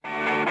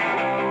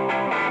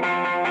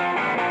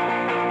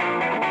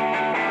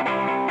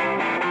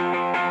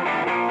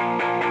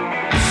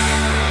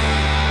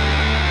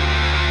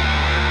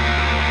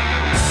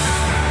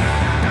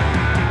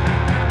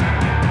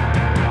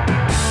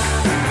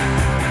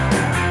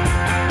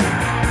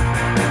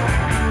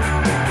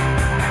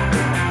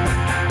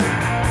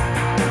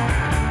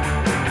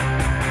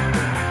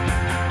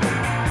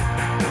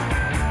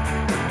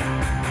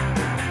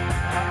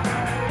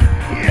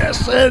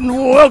And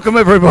welcome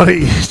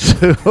everybody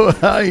to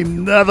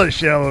another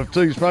show of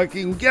Two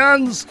Smoking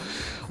Guns.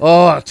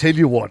 Oh, I tell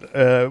you what,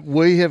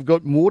 we have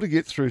got more to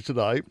get through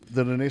today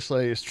than an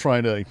SAS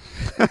trainee.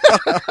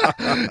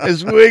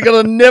 As we're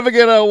going to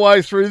navigate our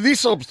way through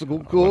this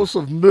obstacle course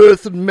of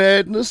mirth and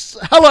madness.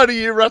 Hello to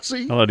you,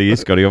 Rutsy. Hello to you,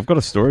 Scotty. I've got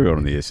a story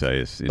on the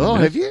SAS.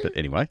 Have you? But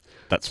anyway,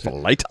 that's for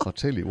later. I'll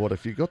tell you what,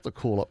 if you got the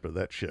call up to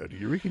that show, do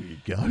you reckon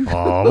you'd go?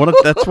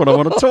 That's what I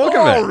want to talk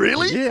about. Oh,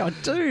 really? Yeah, I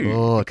do.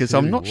 Oh, because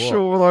I'm not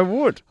sure I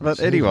would.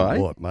 But anyway.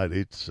 What, mate,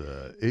 it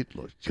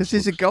looks... Because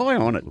there's a guy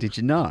on it, did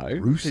you know?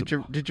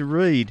 Gruesome. Did you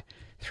read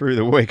through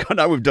the week? I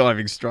know we're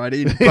diving straight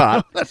in,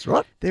 but that's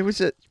right. there was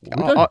a...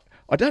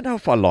 I don't know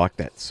if I like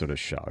that sort of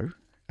show.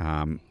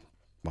 My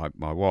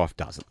wife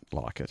doesn't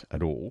like it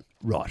at all.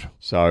 Right.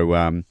 So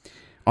I'm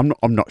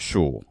not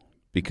sure,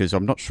 because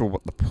I'm not sure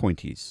what the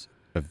point is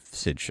of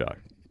said show.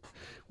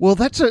 Well,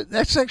 that's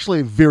actually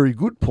a very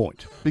good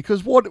point,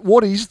 because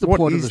what is the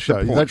point of the show?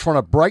 Are they trying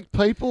to break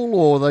people,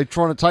 or are they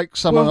trying to take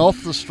someone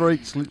off the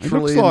streets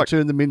literally and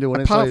turn them into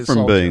an SAS soldier? Apart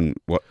from being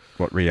what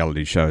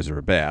reality shows are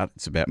about,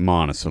 it's about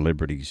minor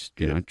celebrities,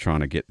 you know,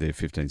 trying to get their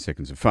 15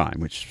 seconds of fame,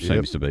 which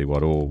seems to be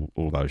what all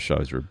those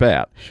shows are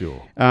about.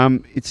 Sure.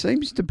 It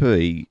seems to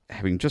be,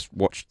 having just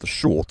watched the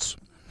shorts,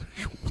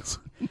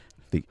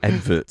 the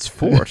adverts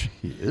for it,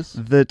 yes,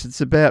 that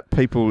it's about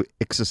people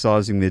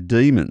exercising their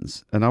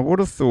demons. And I would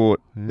have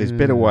thought there's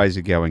better ways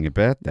of going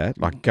about that,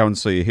 like go and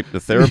see a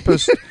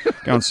hypnotherapist,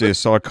 go and see a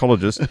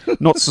psychologist,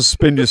 not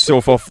suspend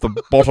yourself off the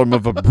bottom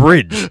of a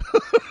bridge.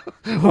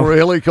 Or a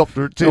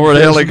helicopter at 10,000 or a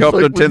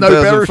helicopter at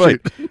 10,000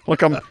 feet.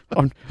 Look, I'm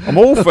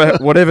all for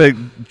whatever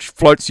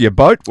floats your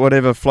boat,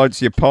 whatever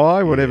floats your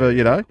pie, whatever,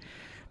 you know.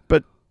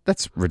 But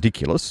that's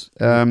ridiculous.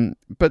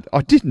 But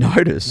I did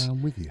notice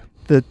I'm with you.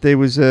 that there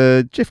was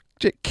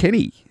Jet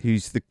Kenny,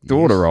 who's the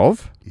daughter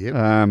of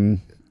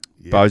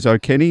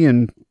Bozo Kenny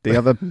and the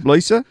other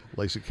Lisa.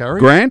 Lisa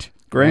Curry. Grant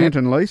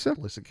and Lisa.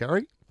 Lisa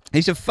Curry.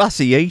 He's a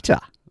fussy eater.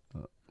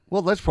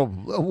 Well, that's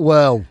probably...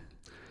 Well...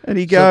 And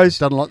he goes...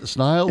 Doesn't like the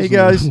snails. He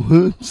goes... The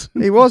worms.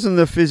 It wasn't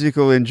the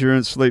physical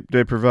endurance, sleep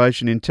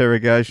deprivation,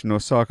 interrogation or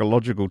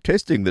psychological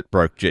testing that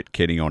broke Jet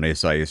Kenny on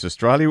SAS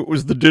Australia. It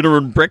was the dinner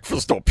and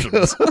breakfast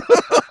options.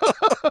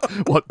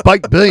 What,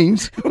 baked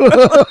beans? So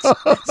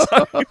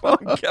if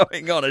I'm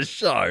going on a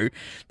show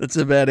that's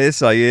about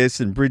SAS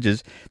and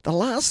bridges, the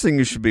last thing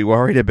you should be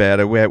worried about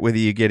are whether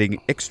you're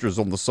getting extras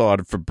on the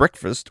side for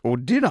breakfast or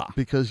dinner.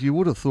 Because you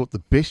would have thought the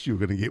best you were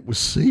going to get was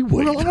seaweed.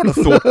 Well, I would have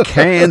thought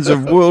cans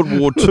of World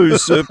War II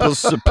surplus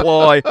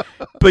supply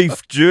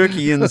beef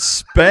jerky and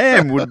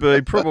spam would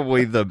be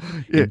probably the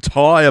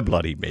entire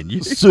bloody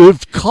menu.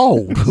 Served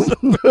cold.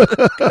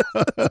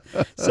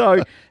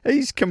 So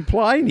he's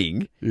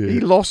complaining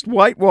he lost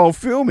weight while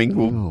filming.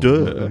 Well,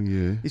 duh.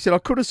 Yeah. He said, I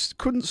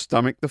couldn't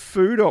stomach the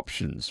food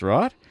options,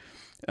 right?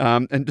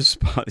 And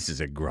despite, this is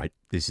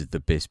the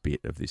best bit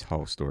of this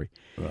whole story.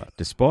 Right.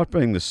 Despite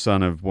being the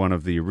son of one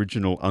of the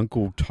original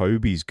Uncle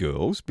Toby's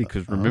girls,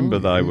 because remember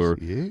they were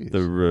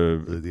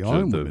the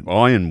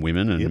Iron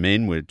Women and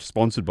men were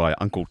sponsored by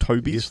Uncle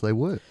Toby's. Yes, they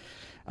were.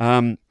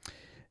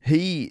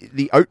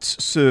 The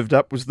oats served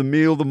up was the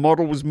meal the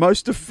model was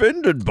most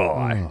offended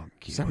by. Oh,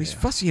 so he's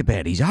fussy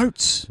about his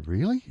oats.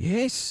 Really?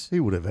 Yes. He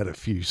would have had a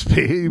few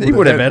spare. He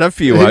would have had a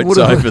few oats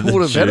over the journey. He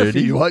would have had a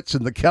few oats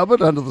in the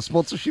cupboard under the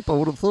sponsorship, I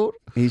would have thought.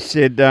 He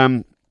said,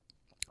 I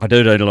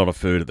do eat a lot of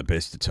food at the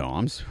best of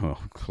times. Well,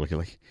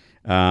 clearly.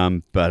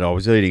 But I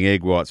was eating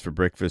egg whites for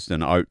breakfast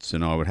and oats,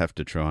 and I would have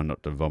to try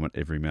not to vomit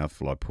every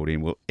mouthful I put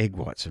in. Well, egg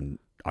whites and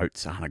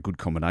oats aren't a good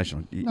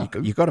combination. You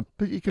got to,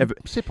 but you can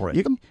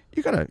separate them.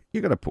 You got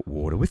to put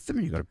water with them.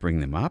 You got to bring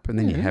them up, and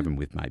then you have them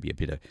with maybe a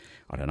bit of,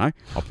 I don't know.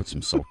 I'll put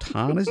some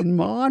sultanas in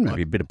mine,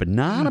 maybe a bit of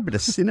banana, a bit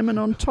of cinnamon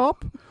on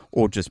top,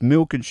 or just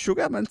milk and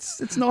sugar. I mean,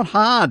 it's not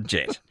hard,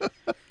 Jet.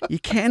 You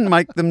can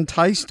make them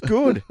taste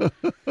good.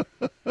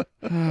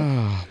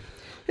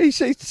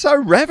 He's so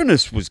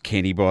ravenous was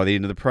Kenny by the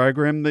end of the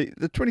program. The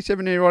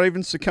 27-year-old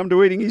even succumbed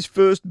to eating his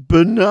first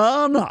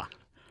banana.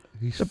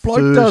 The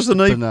bloke doesn't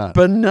eat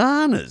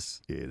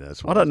bananas. Yeah,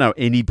 that's I don't know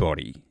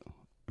anybody,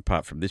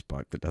 apart from this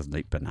bloke, that doesn't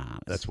eat bananas.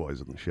 That's why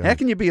he's on the show. How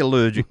can you be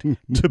allergic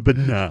to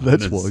bananas?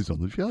 That's why he's on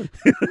the show.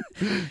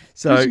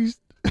 So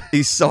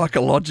he's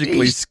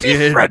psychologically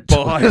scared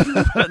by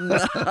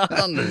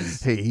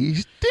bananas.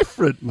 He's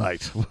different,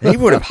 mate. He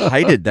would have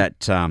hated that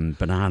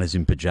Bananas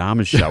in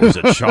Pyjamas show as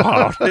a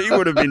child. He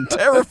would have been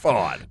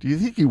terrified. Do you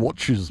think he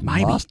watches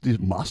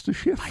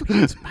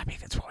MasterChef? Maybe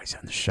that's why he's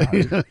on the show.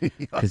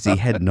 Because he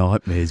had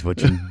nightmares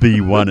watching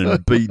B1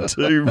 and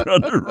B2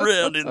 run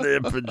around in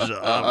their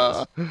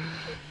pyjamas.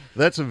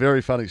 That's a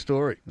very funny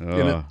story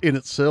in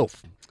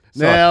itself.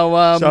 So,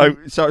 now,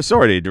 so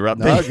sorry to interrupt.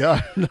 No, go.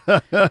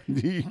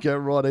 You go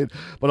right in.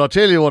 But I'll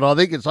tell you what, I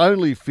think it's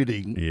only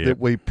fitting that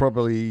we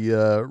probably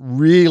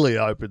really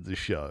opened the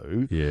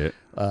show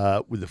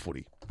with the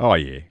footy. Oh,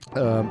 yeah. You've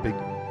got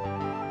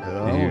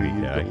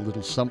a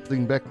little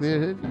something back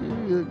there.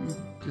 You're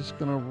just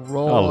going to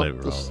roll up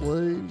the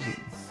sleeves.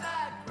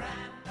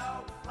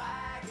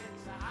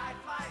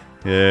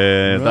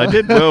 Yeah, Right.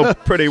 they did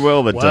pretty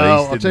well, the D's,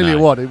 Well, I'll didn't tell they? you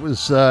what, it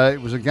was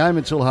a game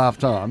until half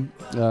time.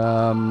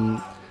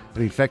 And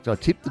in fact, I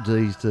tipped the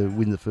D's to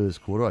win the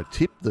first quarter. I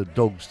tipped the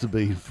Dogs to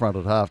be in front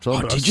at half time.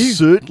 Oh, But did I you?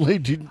 certainly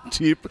didn't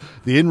tip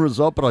the end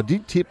result, but I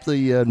did tip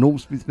the Norm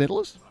Smith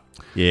medalist.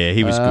 Yeah,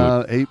 he was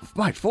good.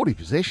 Mate, 40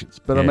 possessions.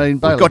 But Yeah. I mean, we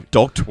Bailey. got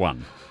docked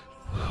one.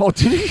 Oh,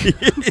 did he?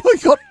 I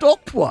got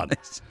docked one.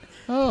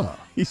 Oh,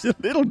 He's a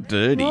little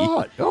dirty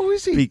right. Oh,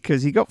 is he?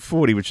 because he got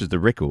 40, which is the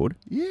record,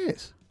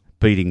 Yes.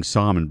 beating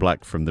Simon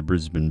Black from the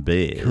Brisbane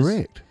Bears.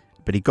 Correct.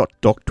 But he got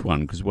docked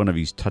one because one of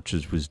his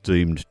touches was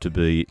deemed to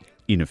be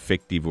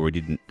ineffective or he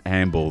didn't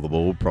handball the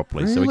ball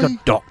properly. So he Really?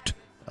 got docked.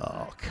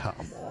 Oh, come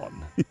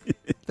on.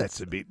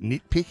 That's a bit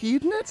nitpicky,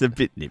 isn't it? It's a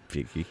bit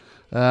nitpicky.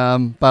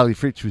 Bailey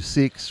Fritz was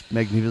 6.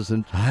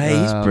 Magnificent. Hey,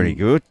 he's pretty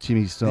good.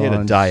 Jimmy He had a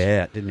Steins. day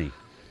out, didn't he?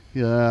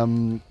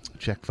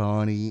 Jack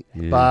Viney.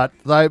 Yeah. But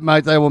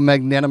they were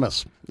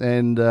magnanimous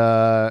and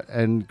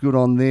good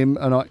on them.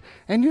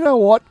 And you know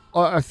what?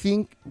 I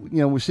think,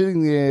 we're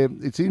sitting there,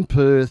 it's in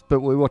Perth,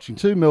 but we're watching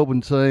two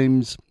Melbourne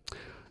teams.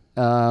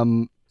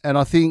 And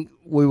I think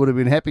we would have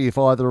been happy if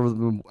either of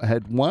them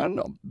had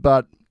won.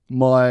 But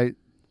my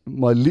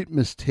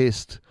litmus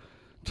test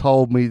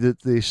told me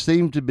that there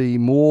seemed to be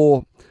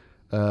more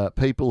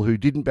people who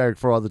didn't barrack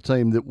for either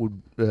team that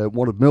would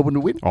wanted Melbourne to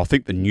win. I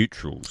think the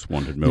neutrals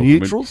wanted Melbourne to win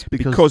neutrals?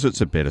 because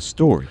it's a better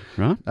story,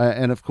 right?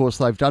 And of course,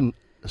 they've done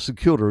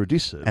Secura a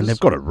disservice. And they've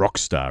got a rock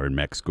star in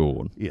Max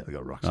Gorn. Yeah, they've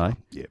got Rockstar. Right?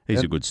 Yeah.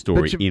 He's a good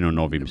story but in and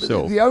of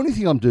himself. The only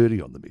thing I'm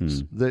dirty on them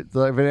is that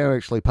they've now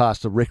actually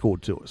passed a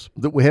record to us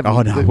that we haven't.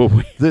 Oh,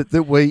 no,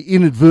 that we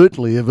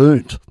inadvertently have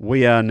earned.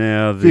 We are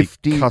now the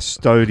 50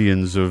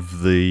 custodians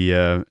of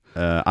the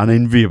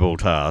unenviable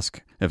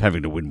task of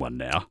having to win one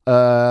now.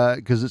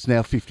 Because it's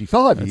now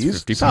 55 That's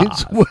years 55.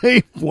 since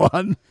we've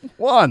won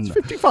one.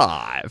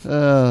 55.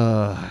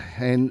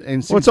 And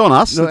since, Well, it's on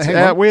us. No, hang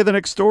on. We're the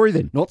next story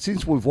then. Not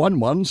since we've won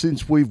one,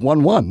 since we've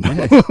won one.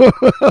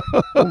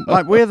 Well,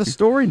 mate, we're the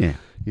story now.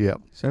 Yeah.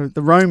 So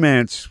the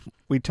romance,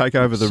 we take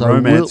over the So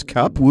romance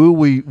cup. Will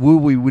we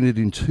win it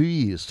in 2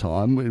 years'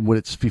 time when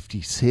it's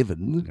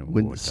 57, I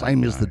when don't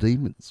same as the know.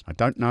 Demons? I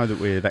don't know that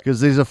we're that.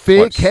 Because there's a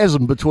fair What's-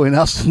 chasm between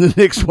us and the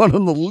next one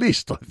on the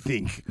list, I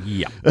think.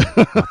 Yeah. I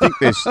think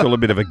there's still a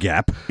bit of a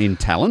gap in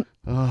talent,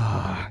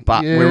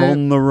 but yeah. we're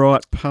on the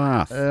right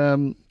path.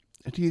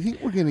 Do you think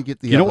we're going to get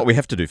the You know other- what we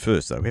have to do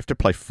first, though? We have to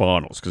play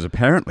finals because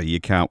apparently you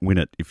can't win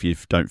it if you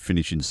don't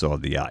finish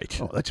inside the 8.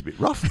 Oh, that's a bit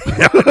rough.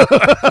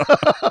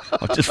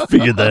 I just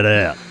figured that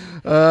out.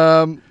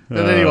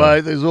 But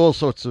anyway, there's all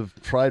sorts of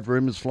trade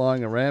rumours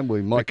flying around.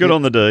 We might Good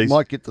on the Ds.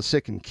 Might get the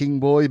second King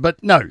boy,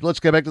 but no.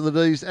 Let's go back to the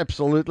Ds.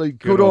 Absolutely,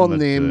 good on the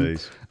them.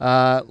 Ds.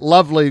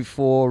 Lovely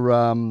for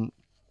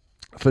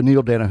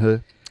Neil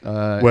Danaher.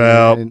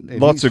 Well, and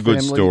lots his of good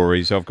family.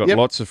 stories. I've got Yep.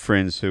 lots of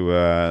friends who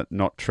are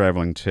not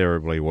travelling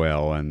terribly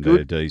well, and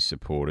Good. they're D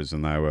supporters,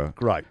 and they were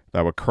Great.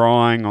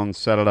 crying on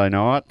Saturday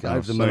night. Gave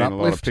I've them seen an a lot of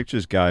uplift.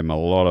 pictures, gave them a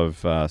lot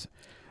of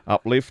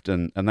uplift,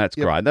 and that's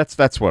Yep. great.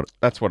 That's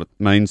what it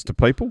means to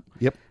people.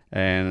 Yep.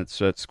 And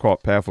it's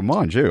quite powerful.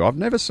 Mind you, I've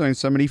never seen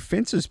so many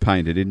fences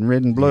painted in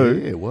red and blue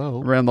Yeah,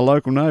 well. around the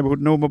local neighbourhood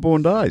Norma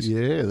Bourne Days.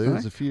 Yeah,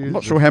 there's Hey? a few. I'm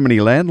not sure how many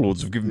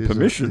landlords have given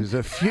permission. There's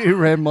a few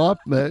around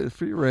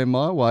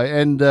my way,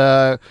 and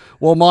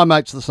well, my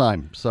mate's the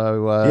same.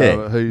 So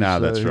Yeah. who's, No,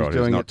 that's who's right. He's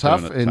doing not it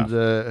tough, doing it and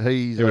tough.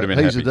 he's He would have been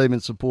he's a happy.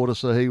 Demon supporter,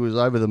 so he was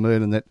over the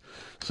moon, and that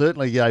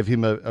certainly gave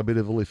him a bit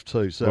of a lift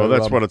too. So Well,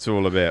 that's what it's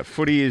all about.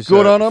 Footy is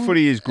good on him.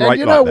 Footy is great. And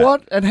you like know that.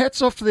 what? And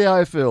hats off to the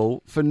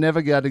AFL for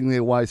navigating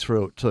their way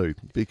through it too,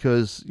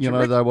 because they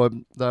were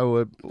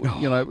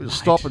it was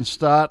stop and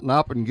start and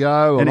up and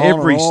go, And on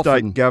every and off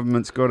state and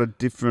government's got a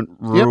different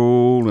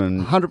rule,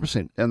 and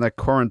 100%. they're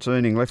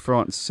quarantining left,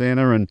 right, and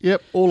centre, and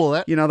Yep, all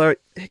of that.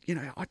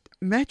 I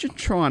imagine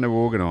trying to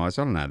organise.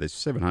 I don't know. There's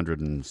 700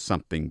 and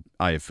something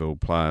AFL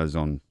players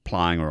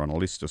playing or on a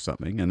list or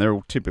something, and they're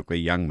all typically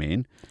young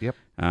men. Yep.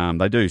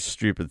 They do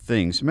stupid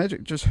things.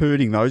 Imagine just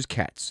herding those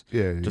cats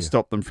to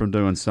stop them from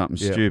doing something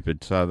Yeah.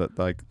 stupid, so that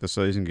the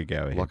season could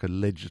go ahead. Like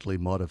allegedly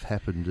might have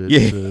happened at,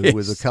 Yes.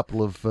 with a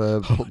couple of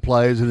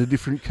players in a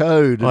different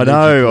code. I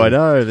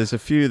know. There's a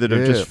few that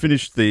have Yeah. just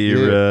finished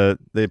their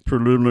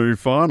preliminary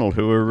final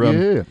who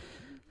are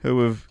who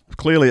are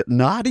clearly at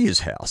Nadia's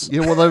house.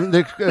 Yeah, well,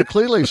 they're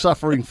clearly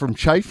suffering from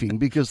chafing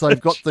because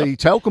they've got the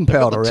talcum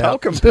powder out.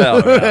 talcum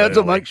powder out to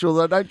early. make sure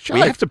they don't chafe.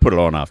 We have to put it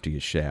on after you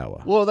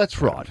shower. Well,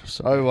 that's right.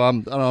 So,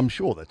 and I'm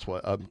sure that's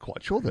what I'm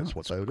quite sure that's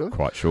what they were doing.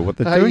 Quite sure what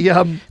they're doing.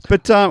 Hey,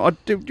 But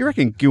do you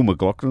reckon Gil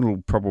McLachlan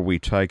will probably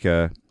take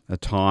a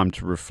time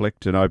to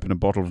reflect and open a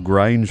bottle of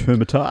Grange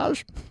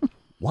Hermitage?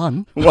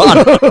 one. One.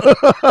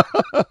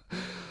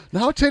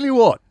 Now I tell you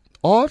what,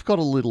 I've got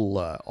a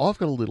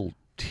little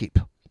tip,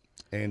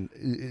 and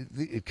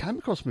it came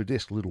across my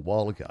desk a little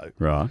while ago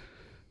Right.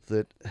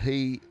 that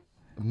he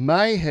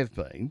may have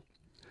been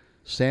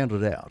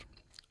sounded out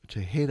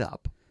to head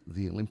up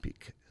the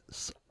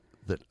Olympics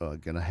that are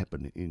going to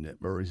happen in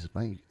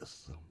Brisbane.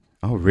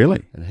 Oh,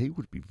 really? And he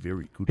would be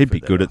very good He'd for be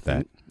that, good I at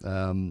that.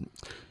 think.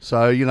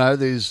 So,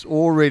 there's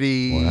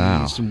already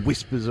Wow. some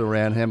whispers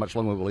around how much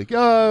longer will he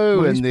go.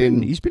 Well,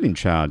 and he's been in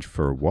charge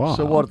for a while.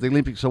 So what, the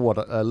Olympics are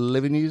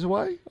 11 years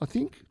away, I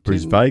think?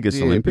 Bris Vegas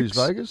yeah, Olympics.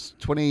 Bris Vegas,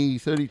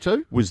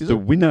 2032. Was is the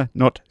it? winner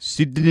not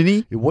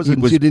Sydney? It wasn't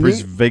It was Sydney.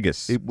 Bris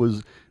Vegas. It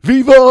was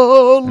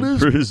Viva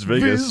Bris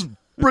Vegas.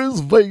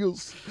 Bris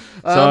Vegas.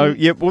 So,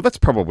 yeah, well, that's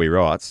probably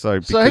right. So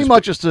he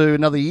might just do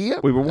another year.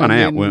 we were one and out,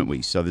 then- weren't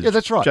we? So the Yeah,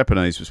 that's right.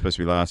 Japanese was supposed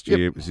to be last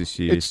year. It was this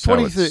year. It's, so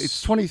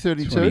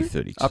 2032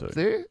 2032. up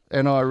there,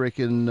 and I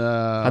reckon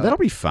that'll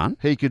be fun.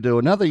 he could do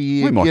another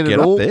year. We might get get it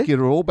up all, there. Get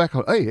it all back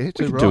on. Hey, yeah, We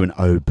too could right. do an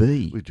OB.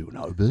 We do an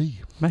OB.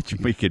 Imagine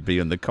we could be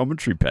on the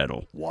commentary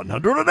panel.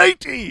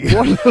 180.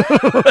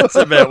 That's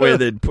about where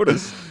they'd put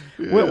us.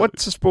 Well, what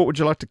sport would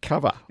you like to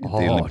cover at the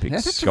Olympics, now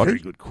that's Scotty? a very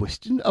good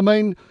question. I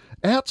mean,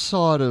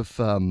 outside of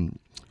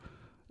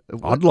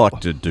I'd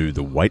like to do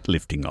the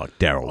weightlifting like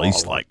Daryl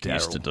Eastlake like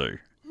used to do.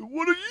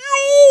 what a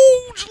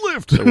huge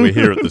lift! So we're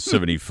here at the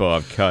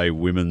 75k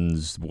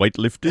women's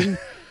weightlifting,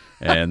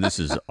 and this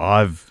is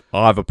I've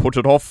put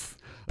it off,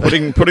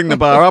 putting the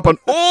bar up, and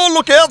oh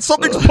look out,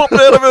 something's popped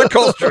out of her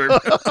costume.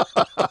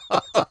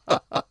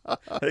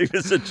 He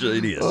was a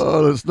genius.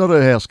 Oh, it's not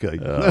a house key.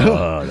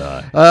 Oh,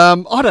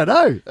 no. I don't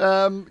know.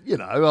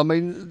 I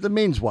mean, the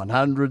men's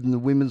 100 and the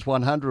women's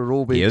 100 will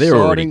all be Yeah, they're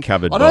exciting. already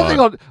covered I don't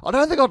by- think I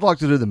don't think I'd like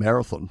to do the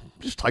marathon.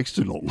 It just takes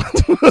too long.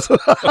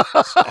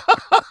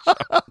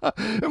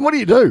 And what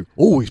do?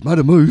 Oh, he's made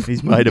a move.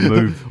 He's made a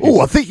move.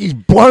 I think he's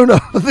blown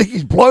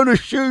a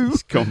shoe.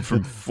 He's gone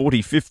from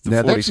 45th to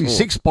Now that's his 44th.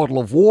 sixth bottle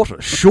of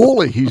water.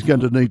 Surely he's going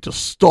to need to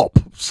stop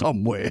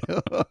somewhere.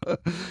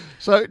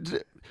 So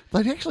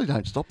they actually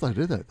don't stop, though,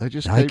 do they? They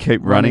just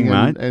Keep running,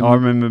 mate. and- I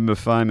remember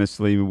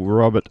famously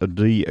Robert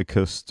D.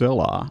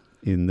 Costella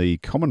in the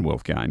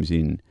Commonwealth Games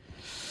in,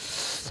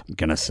 I'm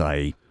going to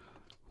say,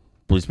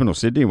 Brisbane or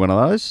Sydney, one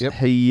of those. Yep.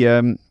 He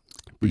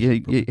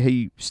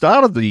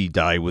started the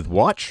day with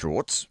white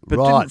shorts, but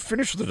Right. didn't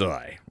finish the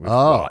day with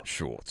Oh. white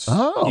shorts.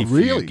 Oh, if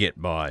really? you get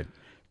my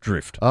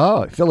drift.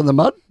 Oh, he fell in the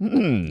mud?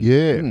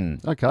 Yeah.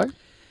 Okay.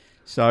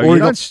 So Or you he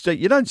don't,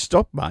 you don't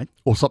stop, mate.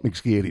 Or something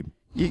scared him.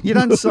 You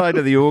don't say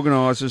to the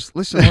organisers,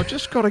 listen, I've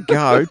just got to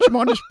go. Do you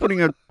mind just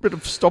putting a bit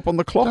of stop on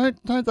the clock?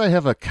 Don't they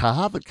have a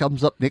car that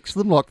comes up next to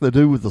them like they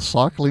do with the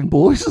cycling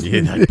boys?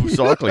 Yeah, they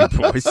cycling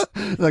boys.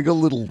 They got a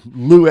little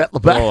loo out the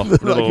back. Oh,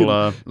 that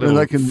little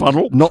they can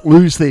funnel. not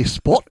lose their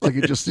spot. They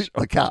can just sit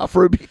in the car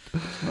for a bit.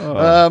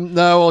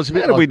 No, I was a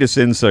bit How did like, we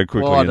descend so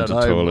quickly well, I into don't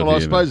know. toilet Well, I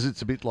here, suppose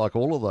it's a bit like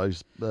all of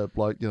those, the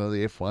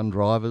F1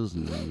 drivers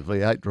and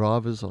V8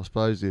 drivers. I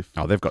suppose if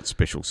Oh, they've got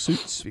special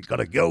suits. you got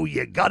to go,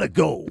 you got to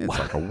go. It's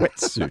like a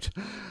wetsuit.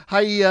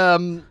 Hey,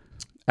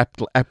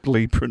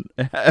 Aptly.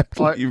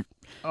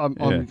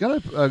 I'm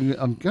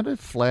gonna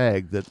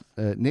flag that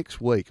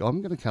next week.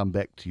 I'm going to come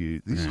back to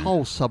you. This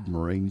whole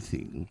submarine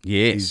thing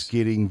Yes. is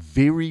getting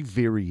very,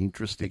 very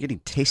interesting. They're getting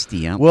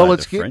testy, aren't Well, they?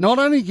 it's not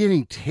only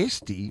getting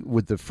testy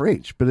with the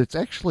French, but it's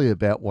actually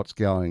about what's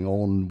going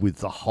on with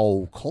the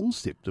whole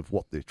concept of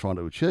what they're trying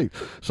to achieve.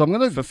 So I'm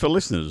going to. For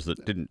listeners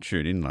that didn't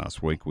tune in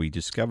last week, we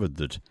discovered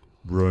that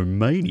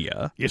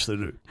Romania Yes, they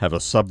do. have a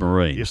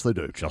submarine. Yes, they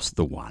do. Just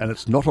the one. And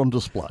it's not on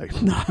display.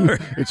 No,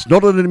 it's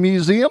not in a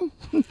museum,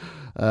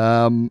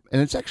 and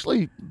it's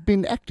actually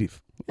been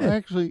active. Yeah.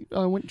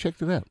 I went and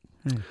checked it out.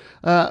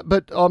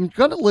 But I'm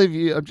going to leave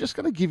you. I'm just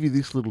going to give you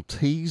this little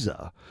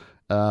teaser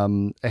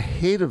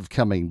ahead of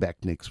coming back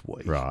next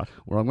week. Right.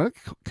 Where I'm going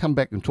to come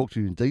back and talk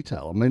to you in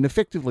detail. I mean,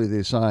 effectively,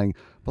 they're saying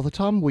by the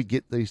time we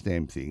get these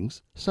damn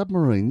things,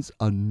 submarines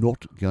are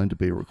not going to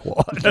be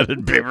required.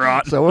 That'd be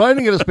right. So we're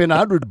only going to spend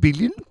 100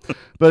 billion.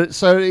 But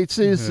so it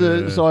says,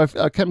 so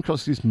I came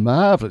across this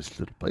marvellous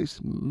little piece,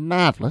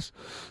 marvellous,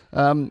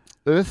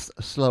 Earth's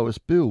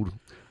slowest build.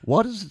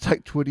 Why does it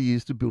take 20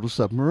 years to build a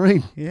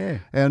submarine? Yeah.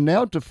 Our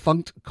now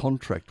defunct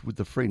contract with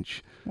the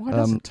French Why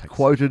does it take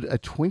quoted a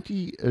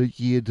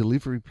 20-year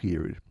delivery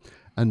period.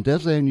 And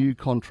does our new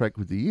contract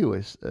with the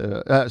US,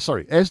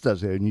 as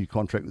does our new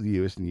contract with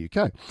the US and the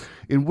UK.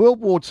 In World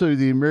War II,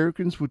 the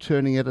Americans were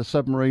turning out a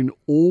submarine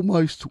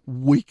almost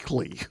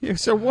weekly. Yeah,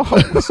 so why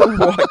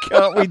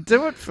can't we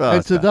do it faster?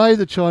 And today,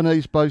 the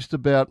Chinese boast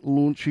about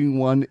launching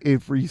one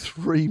every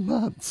 3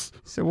 months.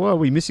 So why are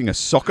we missing a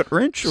socket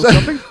wrench or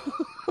something?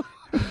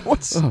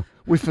 What's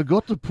We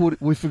forgot to put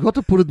it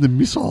in the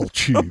missile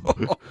tube.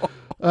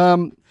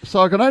 So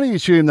I can only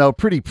assume they were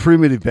pretty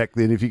primitive back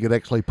then. If you could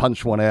actually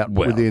punch one out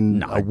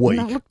within a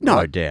week,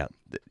 no doubt.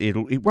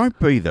 It won't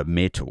be the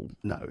metal.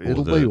 No, or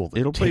it'll be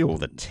all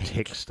the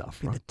tech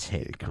stuff. Be Right? the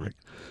tech. Yeah, correct.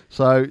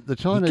 So the You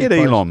Chinese get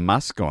boast- Elon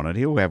Musk on it,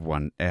 he'll have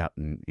one out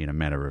in a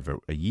matter of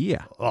a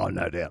year. Oh,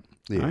 no doubt.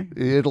 Yeah, No?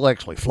 it'll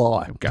actually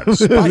fly. It'll go to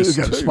space,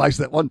 It'll go to too. space.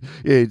 That one.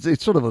 Yeah,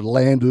 it's sort of a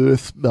land,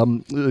 earth,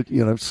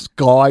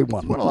 sky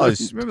one. One of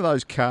those. Remember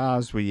those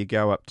cars where you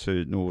go up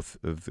to north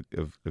of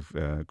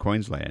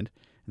Queensland,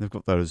 and they've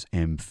got those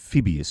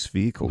amphibious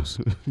vehicles,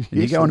 and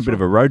you Yes, go on a that's bit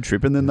of a road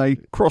trip, and then they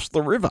cross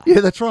the river.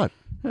 Yeah, that's right.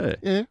 Yeah.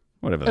 Yeah.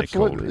 Whatever they're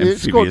Absolutely. called,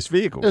 amphibious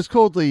vehicles. It's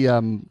called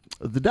the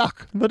The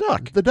duck. The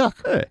duck. The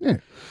duck. Yeah.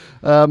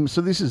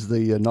 So this is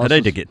the I nicest...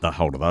 need to get the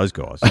hold of those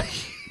guys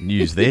and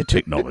use their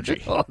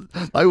technology. Oh,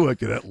 they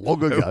worked it out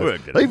long ago.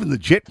 Even the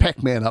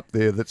jetpack man up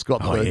there that's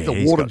got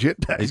the water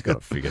jetpack. He's got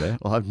it figured out.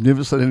 I've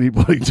never seen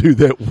anybody do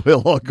that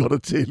well, I've got to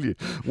tell you.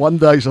 One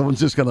day someone's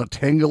just going to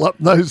tangle up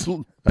those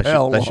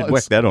power They should lines.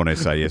 whack that on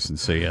SAS and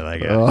see how they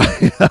go.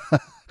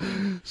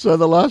 So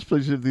the last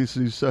piece of this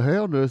is, so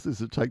how on earth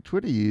does it take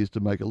 20 years to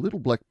make a little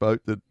black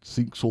boat that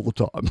sinks all the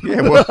time?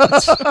 Yeah, well,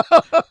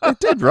 it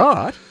did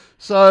right.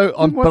 So,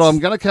 I'm going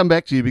to come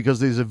back to you because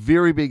there's a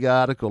very big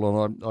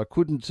article, and I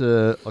couldn't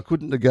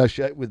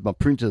negotiate with my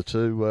printer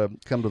to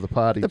come to the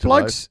party. The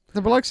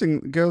blokes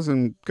and girls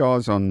and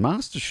guys on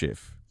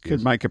MasterChef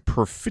could make a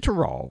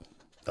profiterole.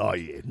 Oh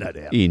yeah, no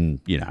doubt. In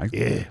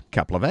a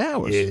couple of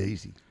hours. Yeah,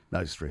 easy,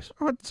 no stress.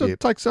 So it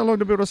takes so long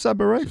to build a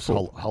submarine. Just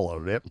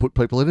hollow it out, and put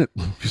people in it.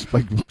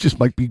 just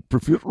make big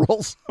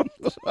profiteroles.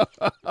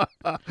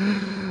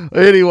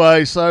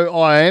 Anyway, so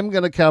I am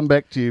going to come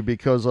back to you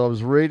because I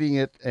was reading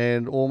it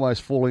and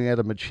almost falling out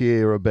of my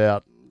chair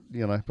about,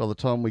 by the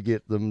time we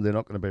get them, they're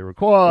not going to be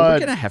required. We're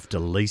going to have to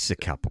lease a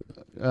couple.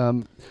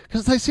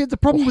 Because they said the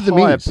problem with them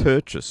hire is...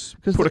 purchase.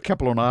 Put a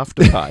couple on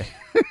afterpay.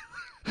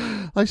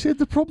 They said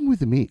the problem with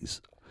them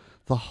is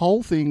the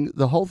whole thing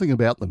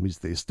about them is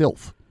their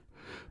stealth.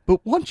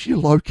 But once you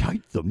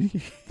locate them,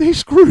 they're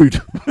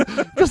screwed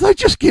because they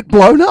just get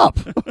blown up.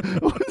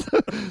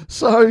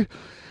 So,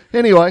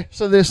 anyway,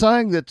 they're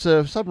saying that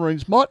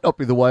submarines might not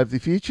be the way of the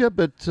future,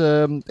 but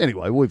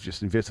anyway, we've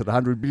just invested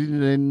 $100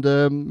 billion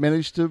and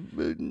managed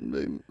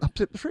to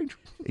upset the French.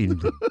 In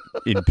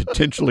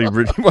potentially...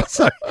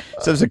 so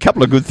there's a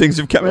couple of good things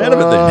have come out of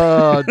it then.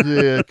 Oh,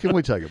 dear. Can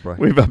we take a break?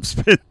 We've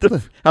upset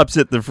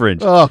the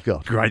French. Oh,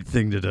 God. Great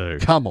thing to do.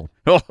 Come on.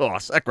 Oh,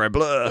 sacre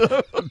bleu.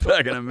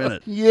 Back in a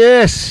minute.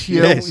 Yes.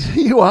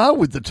 You are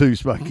with the two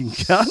smoking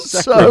guns.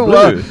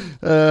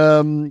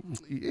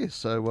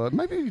 So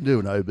maybe we can do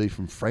an OB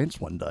from France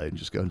one day and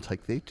just go and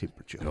take their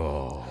temperature.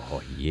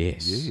 Oh,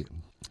 yes. Yeah.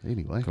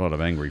 Anyway. A lot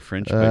of angry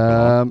French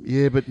people.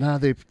 Yeah, but no,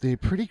 they're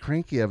pretty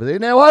cranky over there.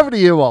 Now over to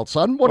you, old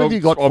son. What have you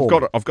got for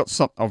me? I've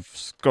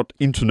got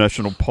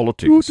international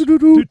politics.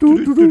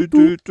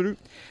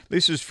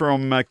 This is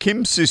from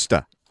Kim's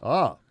sister.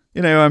 Oh.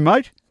 You know, our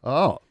mate.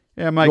 Oh.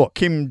 Our mate What?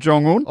 Kim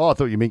Jong-un. Oh, I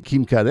thought you meant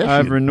Kim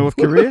Kardashian. Over in North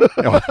Korea.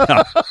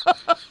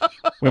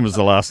 When was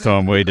the last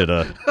time we did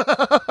an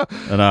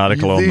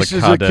article on the Kardashians? This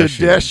is a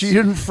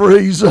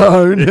Kardashian-free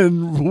zone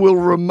and will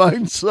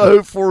remain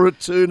so for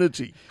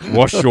eternity.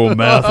 Wash your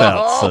mouth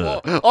out,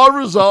 sir. I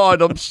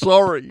resign. I'm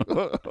sorry.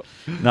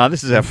 No,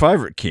 this is our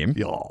favourite Kim.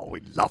 Oh, we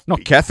love Not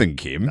Kim. Kath and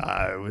Kim.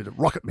 No,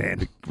 Rocket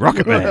Man.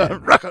 Rocket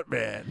Man. Rocket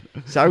Man.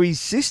 So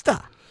his sister.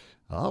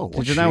 Oh,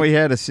 Did you know he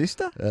had a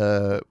sister?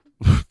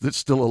 That's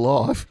still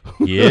alive.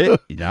 Yeah,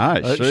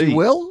 no. She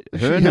well?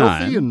 Is her she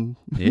healthy? name,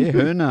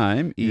 her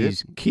name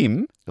is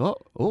Kim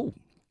Oh,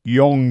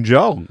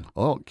 Yong-jong.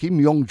 oh,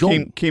 Kim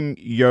Yong-jong. Kim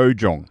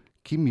Yo-jong.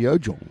 Kim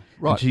Yo-jong.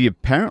 Right. And she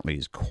apparently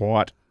is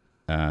quite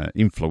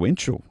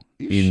influential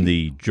in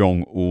the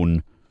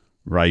Jong-un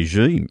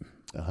regime.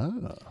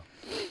 Ah.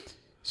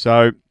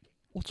 So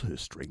What's her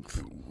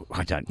strength?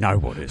 I don't know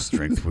what her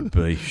strength would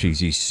be. She's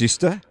his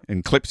sister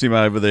and clips him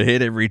over the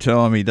head every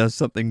time he does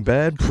something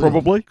bad,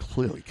 probably.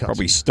 Clearly cuts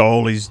Probably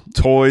stole his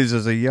toys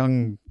as a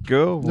young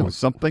girl or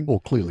something.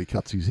 Or clearly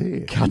cuts his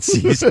hair. Cuts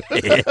his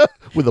hair.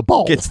 With a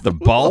bowl. Gets the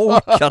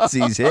bowl, cuts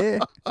his hair.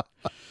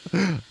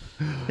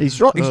 He's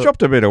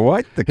dropped a bit of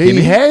weight, the Kimmy.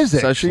 He has,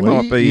 So she actually.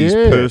 might be his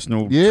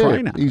personal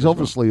trainer. He's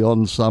obviously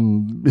on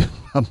some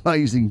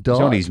amazing diet.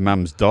 He's on his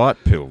mum's diet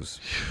pills,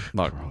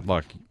 like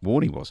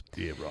Warnie was.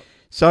 Yeah, right.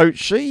 So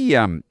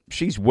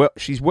she's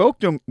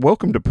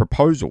welcomed a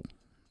proposal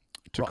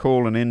to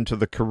call an end to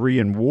the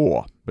Korean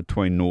War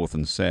between North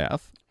and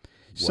South,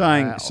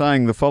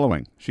 saying the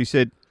following. She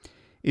said,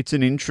 "It's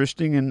an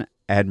interesting and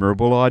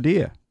admirable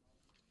idea,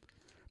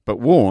 but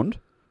warned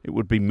it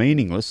would be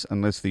meaningless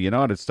unless the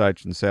United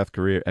States and South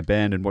Korea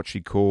abandoned what she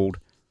called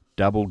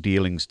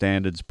double-dealing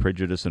standards,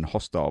 prejudice, and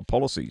hostile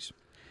policies."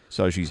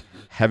 So she's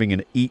having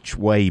an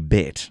each-way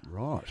bet,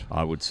 Right.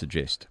 I would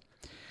suggest.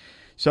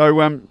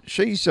 So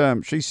she's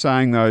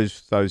saying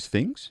those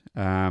things,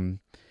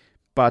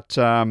 but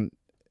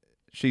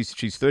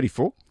she's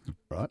 34,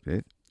 Right.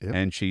 yeah, Yep.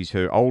 and she's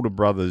her older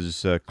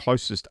brother's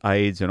closest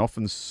aides and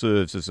often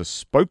serves as a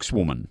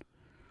spokeswoman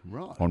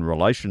Right. on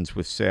relations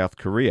with South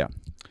Korea.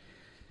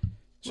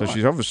 So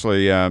she's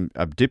obviously a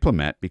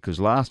diplomat because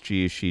last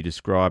year she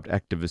described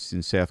activists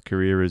in South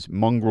Korea as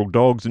mongrel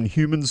dogs and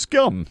human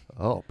scum.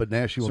 Oh, but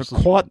now she wants So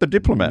quite the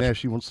diplomat. Now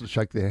she wants to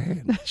shake their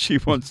hand. She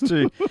wants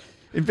to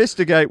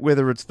investigate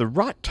whether it's the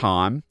right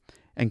time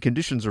and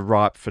conditions are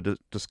ripe for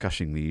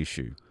discussing the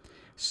issue.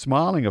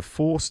 Smiling a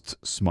forced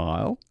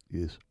smile.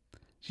 Yes.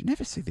 You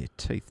never see their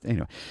teeth.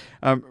 Anyway,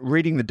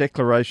 reading the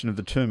declaration of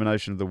the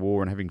termination of the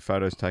war and having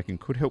photos taken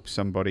could help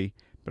somebody,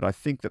 but I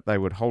think that they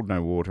would hold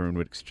no water and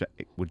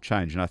would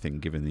change nothing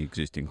given the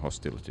existing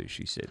hostility,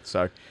 she said.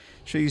 So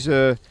she's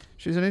an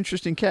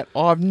interesting cat.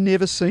 I've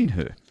never seen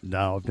her.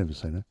 No, I've never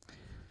seen her.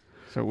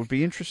 So it would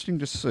be interesting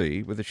to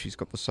see whether she's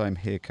got the same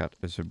haircut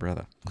as her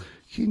brother.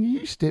 Can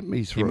you step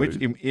me through?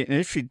 And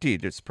if she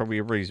did, it's probably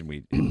a reason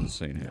we haven't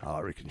seen her. I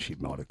reckon she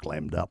might have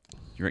glammed up.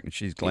 You reckon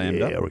she's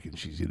glammed up? I reckon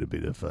she's in a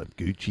bit of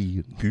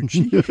Gucci.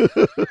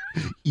 Gucci?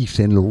 Yves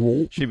Saint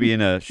Laurent. She'd be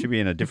in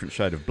a different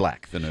shade of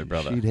black than her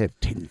brother. She'd have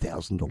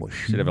 $10,000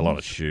 shoes. She'd have a lot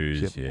of shoes.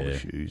 She'd have a lot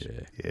of Yeah, shoes.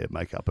 yeah. Yeah,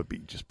 makeup would be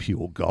just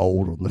pure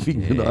gold on the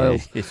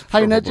fingernails. yes,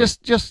 Hey, now probably.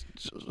 just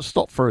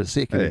stop for a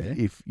second,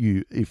 Yeah.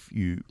 if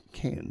you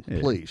can, Yeah.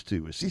 please,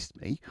 to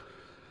assist me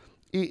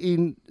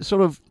in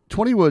sort of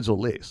 20 words or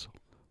less.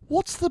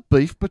 What's the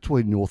beef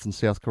between North and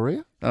South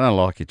Korea? They don't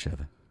like each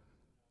other.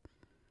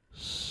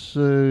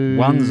 So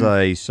One's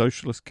a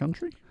socialist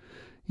country,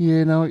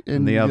 yeah, no,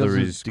 and the other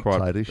other's is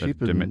quite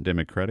dictatorship.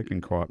 democratic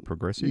and quite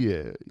progressive.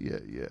 Yeah,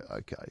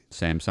 okay.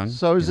 Samsung.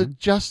 So is you know. it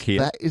just Kia.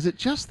 that? Is it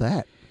just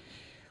that?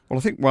 Well,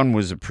 I think one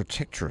was a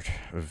protectorate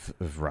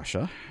of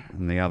Russia,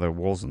 and the other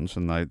wasn't,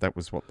 and that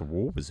was what the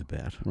war was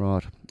about.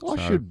 Right.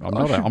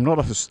 I'm not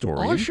a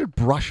historian. I should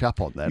brush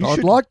up on that. You I'd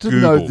should like to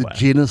know Google the that.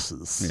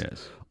 genesis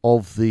Yes.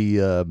 of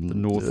the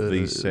North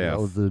v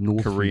South of the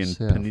North Korean v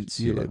South.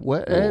 Peninsula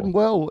Yeah.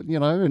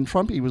 And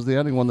Trumpy was the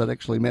only one that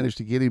actually managed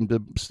to get him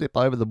to step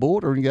over the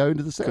border and go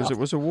into the South. Because it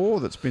was a war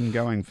that's been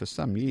going for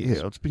some years.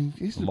 Yeah, it's been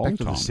A long back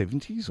to the time.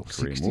 70s or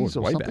Korean 60s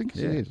or War, way something. back,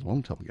 Yeah, yeah. it's a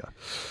long time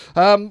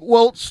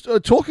ago.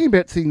 Talking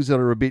about things that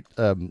are a bit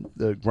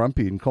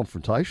grumpy and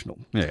confrontational,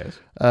 Yes.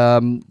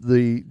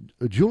 the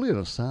Julian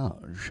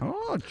Assange.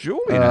 Oh,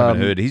 Julian. I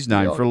haven't heard his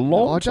name for a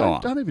long time. I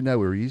don't even know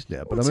where he is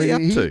now. But What's I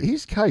mean, he up to?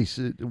 his case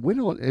went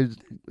on,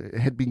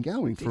 had been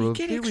going Did for he a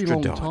get very long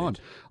extradited? time.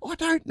 I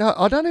don't know.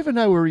 I don't even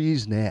know where he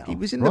is now. He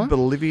was in right? the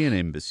Bolivian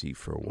embassy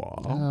for a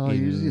while Oh,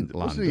 he was in wasn't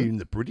London. he in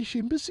the British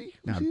embassy?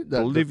 No, Was he?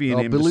 Bolivian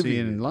embassy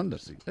in London.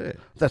 Yeah.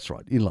 That's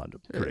right, in London.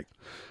 Yeah. Correct.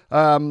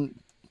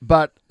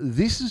 But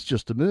this has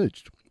just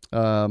emerged.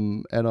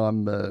 And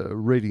I'm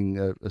reading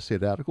a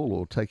said article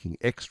or taking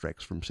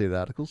extracts from said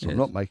articles. So I'm Yes.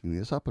 not making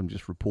this up. I'm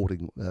just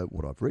reporting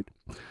what I've read.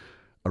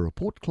 A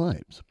report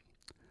claims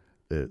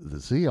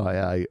the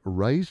CIA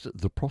raised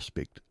the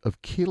prospect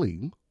of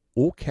killing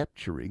or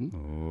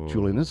capturing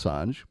Julian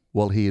Assange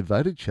while he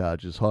evaded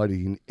charges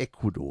hiding in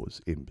Ecuador's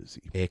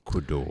embassy.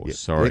 Ecuador, Yep,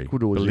 sorry.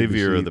 Ecuador's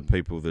Bolivia embassy- are the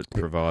people that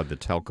provide the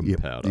talcum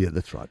Yep, powder. Yeah,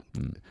 that's right.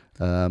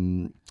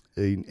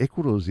 In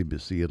Ecuador's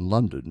embassy in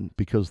London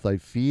because they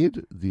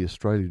feared the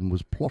Australian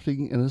was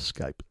plotting an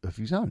escape of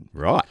his own.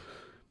 Right.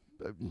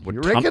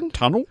 You reckon?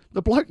 Tunnel?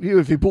 The bloke knew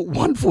if he put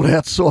 1 foot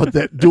outside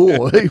that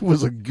door, he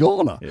was a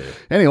goner. Yeah.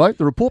 Anyway,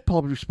 the report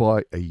published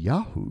by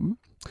Yahoo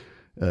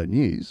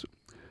News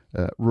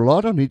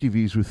relied on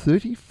interviews with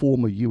 30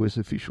 former US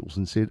officials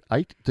and said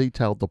 8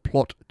 detailed the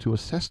plot to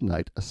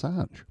assassinate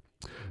Assange.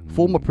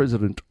 Former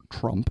President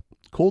Trump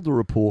called the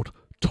report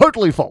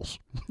totally false.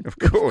 Of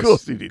course.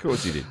 course he did. Of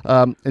course he did.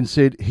 And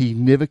said he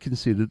never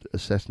considered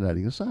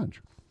assassinating Assange.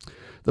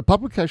 The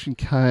publication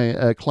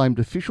claimed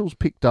officials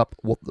picked up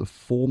what the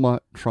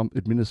former Trump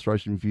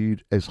administration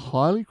viewed as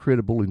highly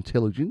credible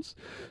intelligence,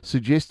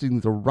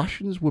 suggesting the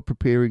Russians were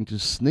preparing to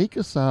sneak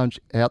Assange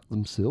out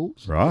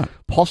themselves, Right.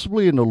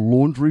 possibly in a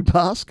laundry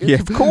basket.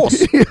 Yeah, of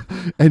course.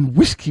 and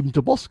whisk him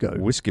to Moscow.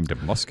 Whisk him to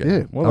Moscow.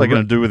 Yeah. What are they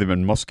going to do with him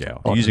in Moscow?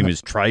 I Use don't him know.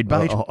 as trade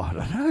bait? I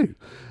don't know.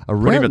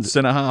 Put him at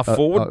centre half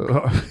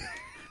forward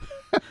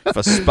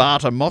for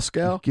Sparta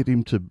Moscow? Get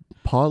him to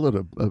pilot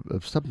a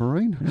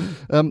submarine.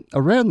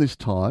 Around this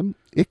time,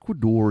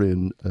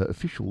 Ecuadorian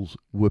officials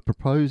were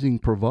proposing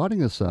providing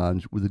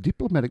Assange with a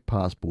diplomatic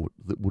passport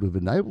that would have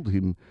enabled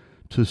him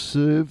to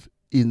serve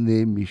in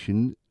their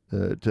mission.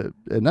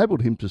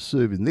 Enabled him to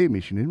serve in their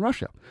mission in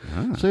Russia.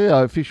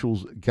 CIA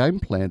officials game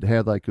planned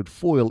how they could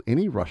foil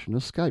any Russian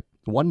escape.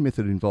 One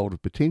method involved a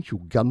potential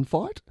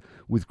gunfight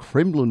with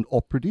Kremlin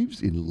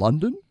operatives in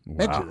London.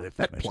 Imagine if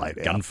that played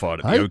out. Gunfight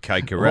at Hey? the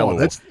OK Corral Oh, or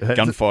that's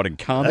gunfight in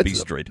Carnaby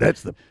Street.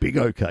 That's the big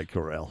OK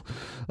Corral.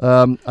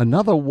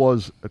 Another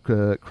was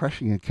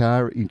crashing a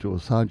car into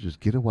Assange's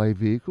getaway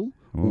vehicle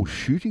or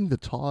shooting the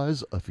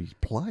tyres of his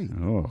plane.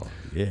 Oh,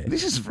 yeah.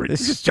 This is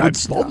This James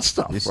is Bond good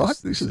stuff, This right?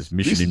 is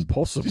Mission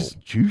Impossible. This is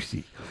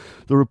juicy.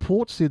 The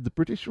report said the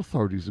British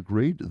authorities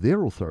agreed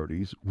their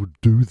authorities would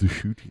do the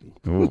shooting.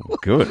 Oh,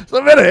 good. So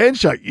about a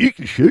handshake, you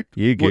can shoot.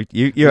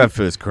 You have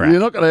first crack. We're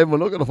not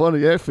going to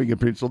find our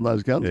fingerprints on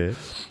those guns.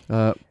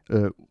 Yeah.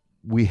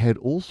 We had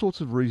all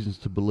sorts of reasons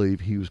to believe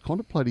he was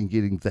contemplating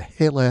getting the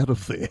hell out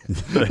of there.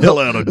 The hell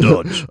out of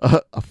Dodge.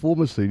 A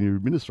former senior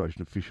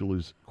administration official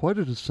is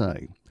quoted as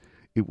saying,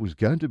 "It was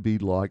going to be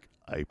like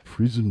a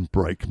prison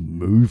break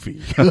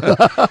movie."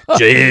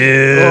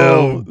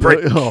 Jail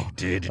break.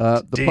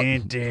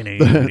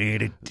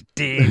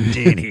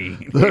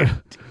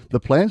 The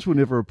plans were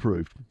never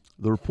approved.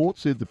 The report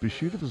said the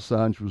pursuit of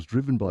Assange was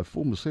driven by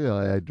former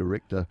CIA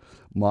Director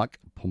Mike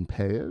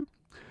Pompeo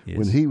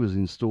when he was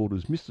installed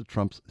as Mr.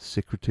 Trump's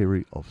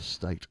Secretary of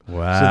State.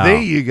 Wow. So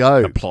there you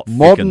go. The plot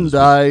Modern thickens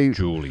day. with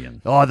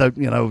Julian. Or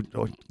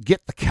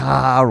get the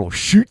car or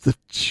shoot the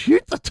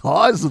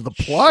tires of the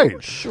plane.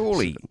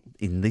 Surely,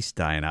 in this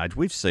day and age,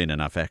 we've seen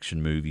enough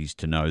action movies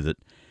to know that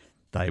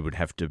they would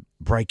have to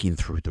break in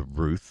through the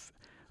roof,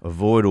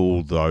 avoid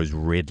all those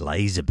red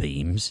laser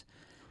beams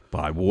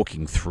by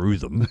walking through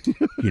them,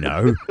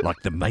 like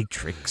the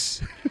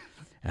Matrix.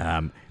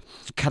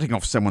 Cutting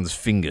off someone's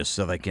fingers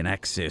so they can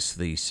access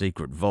the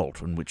secret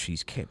vault in which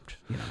he's kept.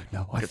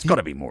 No, It's got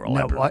to be more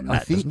elaborate than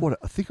that, doesn't it?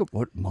 I think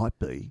what it might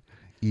be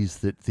is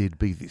that there'd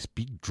be this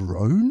big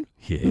drone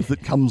that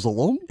comes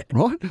along,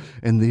 right?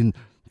 And then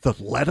the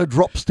ladder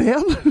drops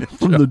down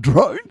from the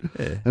drone,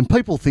 and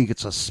people think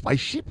it's a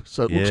spaceship,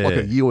 so it looks like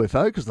a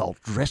UFO because they'll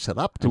dress it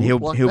up to And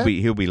look like that.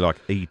 he'll be like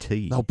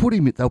E.T. They'll put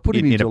him in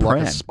into a like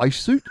a pram.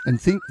 spacesuit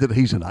and think that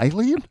he's an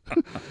alien,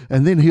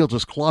 and then he'll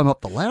just climb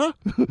up the ladder,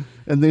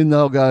 and then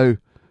they'll go,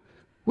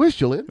 "Where's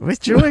Julian? Where's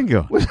Julian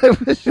gone?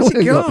 Where's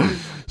Julian gone?"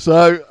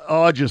 So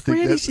I just think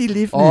Where does he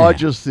live I now?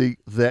 just think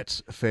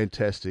that's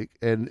fantastic,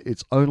 and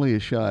it's only a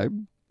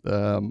shame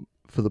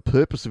for the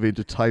purpose of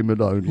entertainment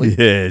only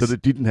Yes. that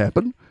it didn't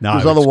happen. No,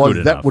 because it's otherwise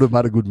good that enough. would have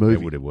made a good movie.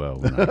 It would have well.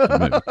 made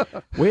a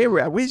good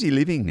movie. Where's he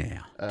living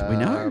now? Do we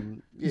know?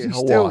 Yeah, Is he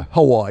Hawaii. still-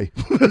 Hawaii.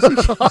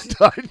 I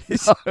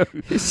don't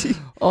know. Is he?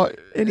 I-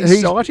 Any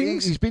he's-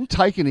 sightings? He's been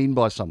taken in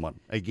by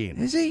someone again.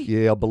 Is he?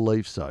 Yeah, I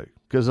believe so.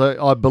 Because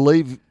I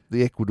believe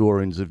the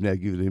Ecuadorians have now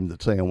given him the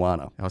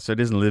Tijuana. Oh, so he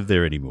doesn't live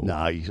there anymore. No,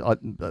 I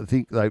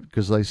think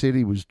because they said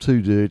he was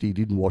too dirty,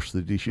 didn't wash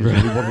the dishes, and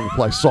he wanted to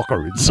play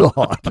soccer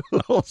inside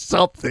or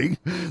something.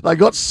 They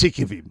got sick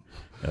of him.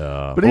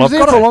 But he was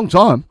there for a long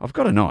time. I've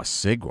got a nice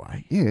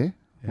segue. Yeah.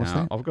 What's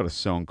that? I've got a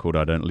song called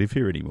 "I Don't Live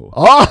Here Anymore"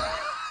 Oh,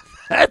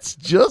 that's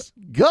just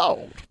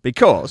gold.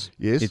 because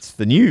Yes. it's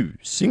the new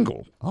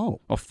single Oh,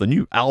 off the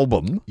new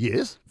album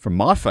yes. from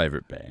my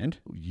favourite band,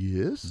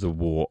 Yes. The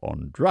War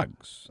on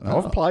Drugs. Now,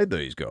 I've played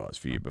these guys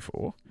for you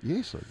before.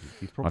 Yes.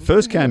 You I probably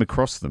first have. came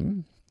across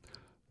them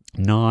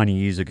 9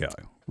 years ago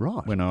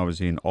Right. when I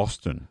was in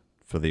Austin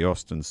for the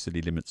Austin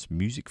City Limits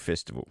Music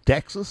Festival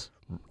Daxus?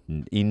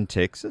 in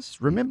Texas.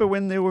 Remember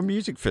when there were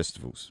music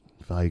festivals?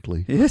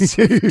 Vaguely. Yes,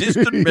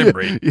 distant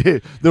memory. Yeah,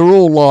 they're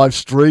all live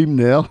streamed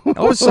now.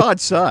 I'd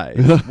say,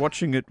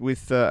 watching it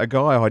with a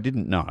guy I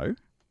didn't know.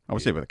 I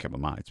was there with a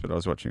couple of mates, but I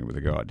was watching it with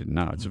a guy I didn't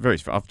know.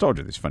 I've told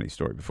you this funny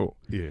story before.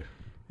 Yeah.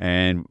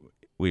 And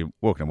we were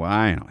walking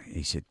away, and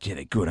he said, "Yeah,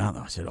 they're good, aren't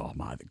they?" I said, "Oh,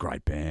 mate, they're a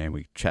great band."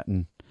 We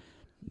chatting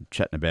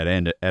about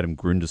Adam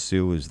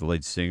Grundersill, who's the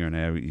lead singer and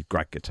our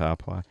great guitar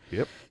player.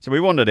 Yep. So we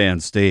wandered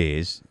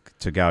downstairs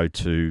to go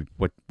to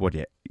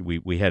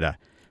we had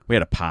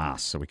a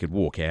pass, so we could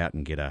walk out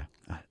and get a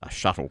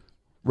shuttle,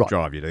 Right.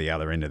 drive you to the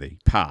other end of the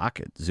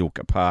park at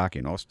Zilka Park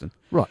in Austin.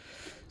 Right.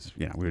 So,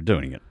 we were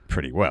doing it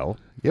pretty well.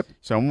 Yep.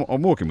 So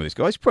I'm walking with this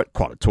guy. He's quite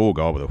a tall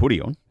guy with a hoodie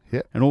on.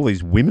 Yep. And all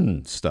these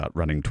women start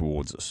running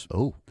towards us.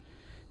 Oh.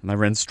 And they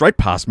ran straight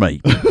past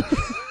me.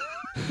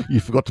 You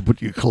forgot to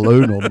put your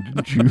cologne on,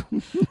 didn't you?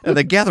 And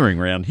they're gathering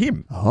around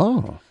him.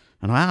 Oh.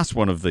 And I asked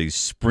one of these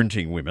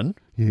sprinting women,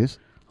 Yes.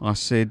 I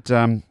said,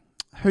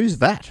 "Who's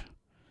that?"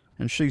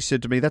 And she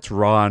said to me, "That's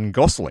Ryan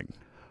Gosling."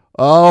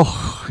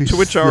 Oh. To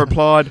which I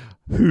replied,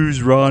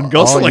 "Who's Ryan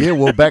Gosling?" Oh, yeah,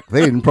 well, back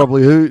then,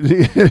 probably who...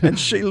 And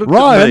she looked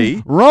Ryan, at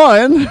me.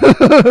 Ryan?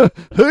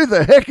 Who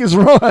the heck is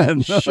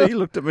Ryan? She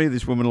looked at me,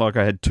 this woman, like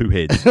I had two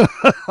heads.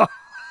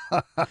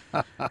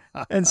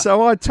 And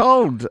so I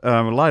told,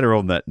 later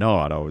on that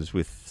night, I was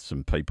with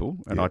some people,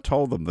 and I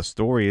told them the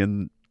story,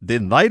 and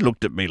then they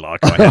looked at me like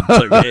I had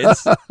two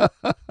heads.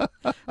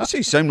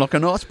 She seemed like a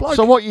nice bloke.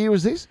 So what year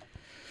was this?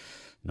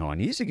 9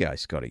 years ago,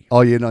 Scotty.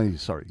 Oh, yeah, no,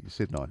 sorry, you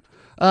said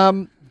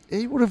 9.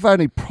 He would have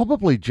only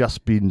probably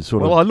just been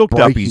sort of Well, I looked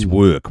up his breaking-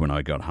 work when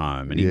I got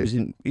home, and he Yeah. was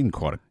in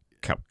quite a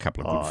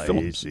couple of good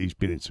films. He's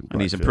been in some great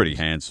And he's a films. pretty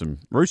handsome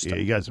rooster. Yeah,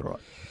 he goes all right.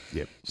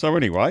 Yep. So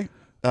anyway,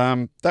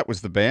 that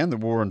was the band, The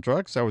War on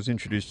Drugs. I was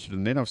introduced to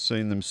them then. I've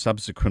seen them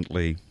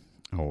subsequently,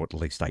 at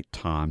least 8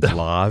 times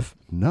live.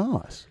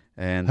 Nice.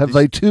 And Have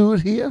they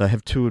toured here? They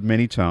have toured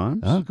many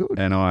times. Oh, good.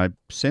 And I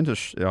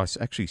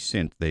actually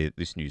sent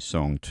this new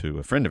song to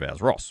a friend of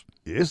ours, Ross.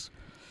 Yes.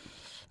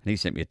 And he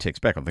sent me a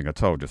text back. I think I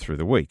told you through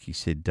the week. He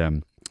said,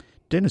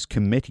 Dennis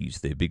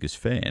Cometti's their biggest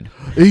fan.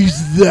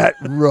 Is that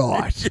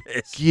right?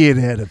 Yes. Get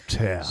out of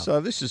town.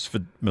 So this is for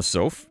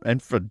myself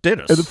and for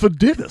Dennis. And for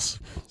Dennis.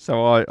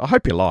 So I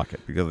hope you like it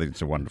because I think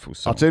it's a wonderful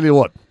song. I'll tell you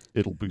what,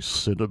 it'll be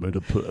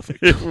centimetre perfect.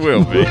 It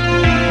will be.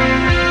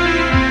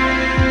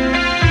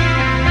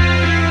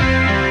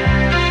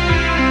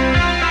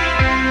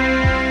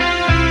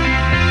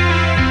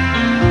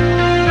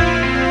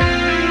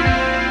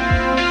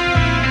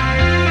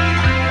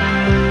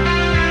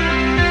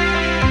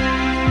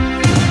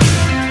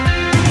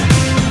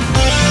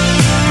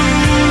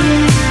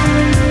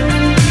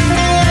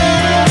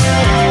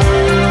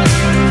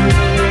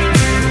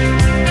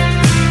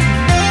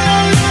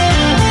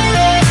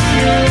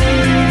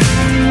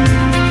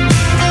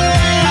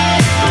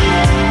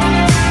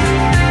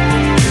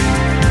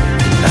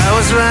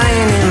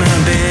 Lying in my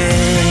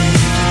bed,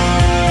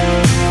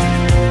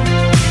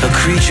 a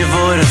creature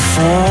void of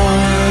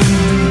form,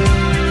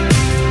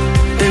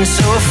 been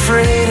so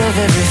afraid of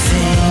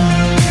everything.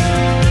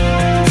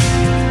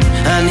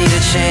 I need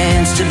a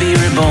chance to be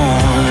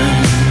reborn.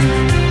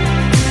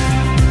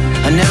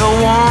 I never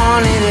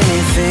wanted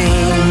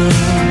anything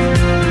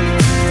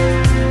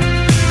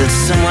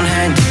someone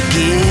had to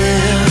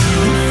give.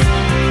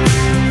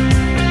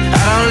 I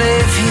don't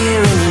live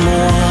here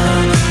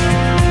anymore.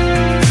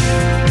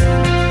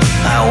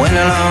 I went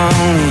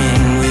along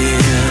in with.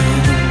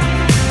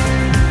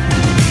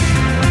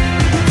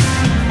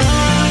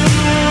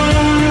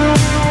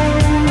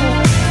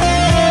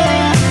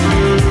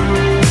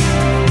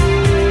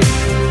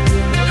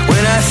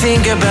 When I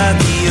think about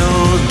the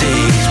old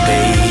days,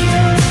 babe,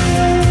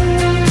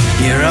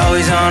 you're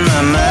always on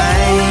my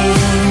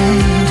mind.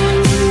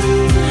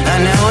 I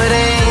know it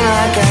ain't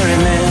like I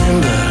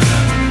remember.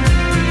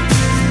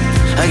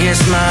 I guess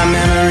my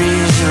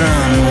memories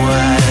run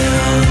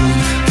wild.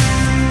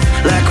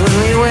 Like when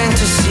we went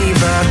to see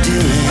Bob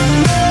Dylan.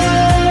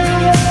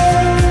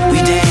 We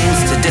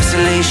danced to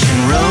Desolation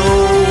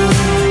Road.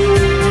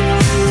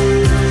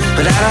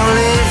 But I don't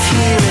live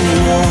here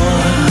anymore.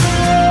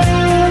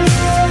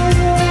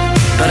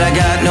 But I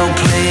got no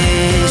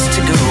place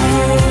to go.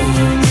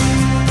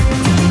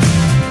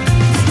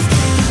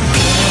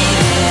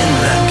 Beating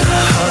like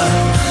a heart,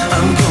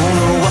 I'm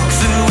gonna walk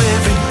through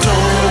every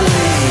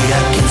doorway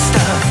I can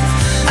stop.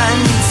 I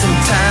need some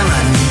time,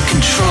 I need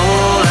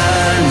control,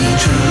 I need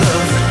your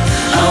love.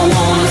 I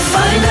wanna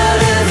find out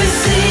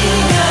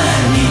everything I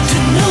need to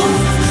know.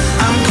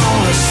 I'm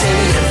gonna say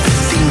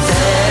everything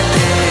that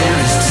there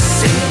is to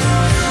say.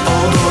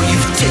 Although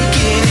you've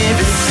taken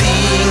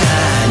everything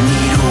I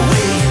need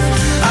away,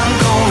 I'm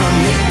gonna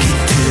make it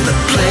to the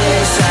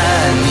place I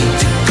need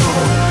to go.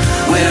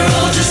 We're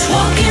all just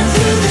walking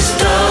through this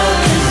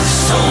darkness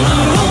on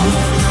our own.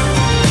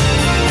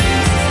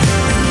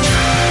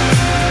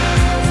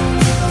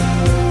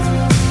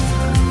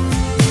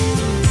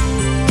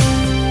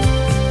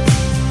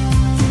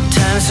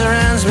 Time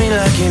surrounds me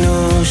like an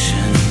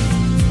ocean.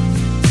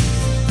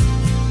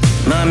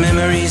 My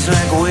memories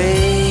like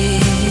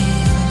waves.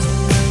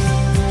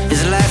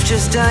 Is life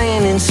just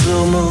dying in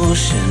slow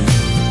motion?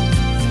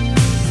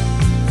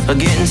 Or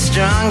getting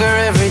stronger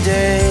every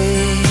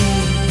day?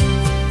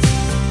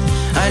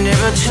 I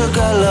never took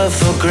our love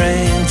for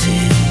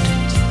granted.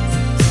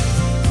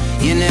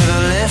 You never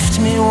left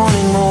me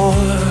wanting more.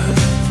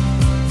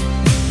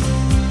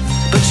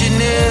 But you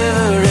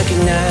never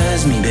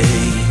recognized me,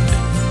 babe.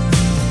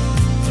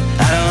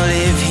 I don't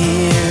live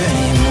here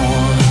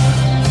anymore.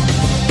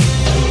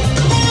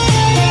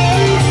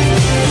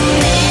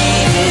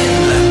 Beating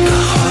like a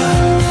heart,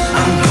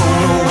 I'm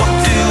gonna walk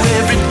through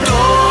every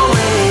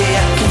doorway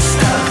I can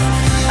stop.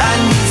 I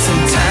need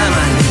some time,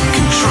 I need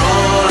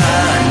control,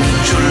 I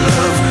need your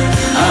love.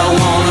 I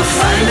wanna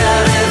find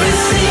out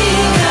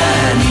everything I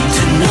need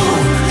to know.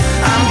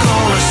 I'm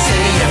gonna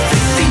say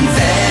everything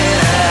that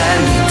I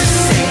need to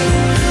say.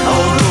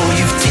 Although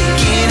you've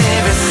taken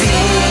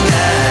everything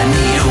I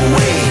need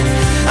away,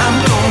 I'm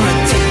gonna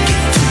take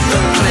it to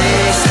the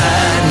place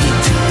I need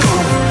to go.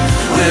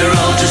 We're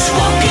all just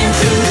walking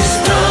through this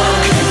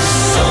darkness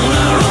on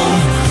our own.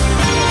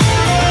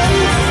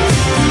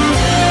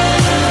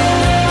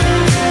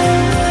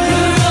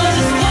 We're all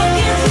just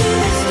walking through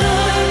this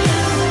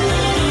darkness on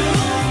our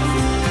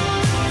own.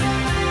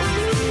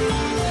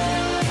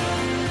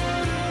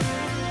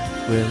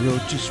 We're all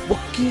just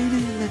walking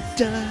in the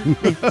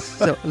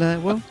darkness. all I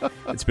want.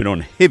 It's been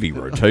on heavy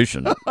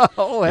rotation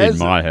Oh, in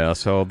my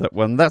household. That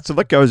one.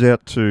 That goes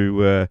out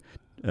to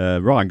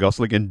Ryan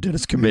Gosling and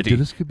Dennis Cometti.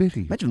 Dennis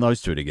Cometti. Imagine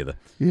those two together.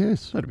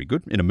 Yes, That'd be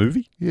good in a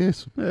movie.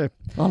 yes. Yeah.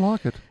 I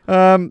like it.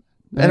 And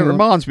it Hang on.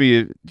 reminds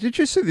me. Did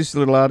you see this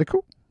little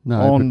article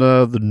No, on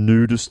the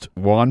nudist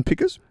wine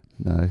pickers?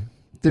 no,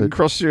 Didn't But-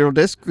 cross your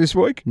desk this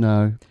week?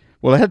 no.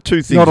 Well, it had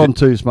two things. Not on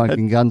Two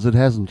Smoking Guns, it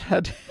hasn't.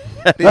 had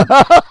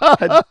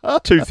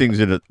two things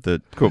in it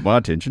that caught my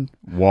attention: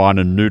 wine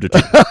and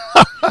nudity.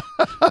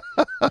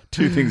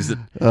 Two things that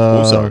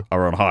also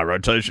are on high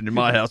rotation in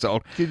my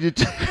household. Can you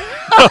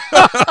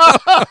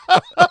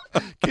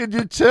can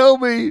you tell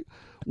me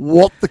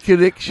what the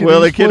connection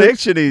Well, is? the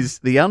connection is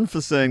the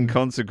unforeseen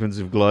consequence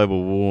of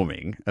global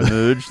warming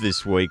emerged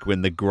this week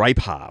when the grape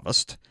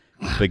harvest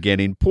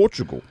began in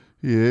Portugal.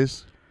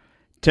 Yes.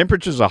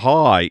 Temperatures are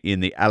high in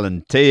the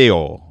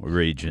Alentejo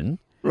region.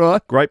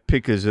 Right. Grape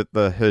pickers at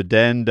the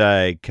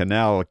Hernande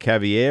Canal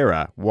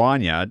Caviera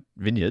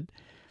vineyard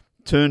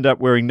turned up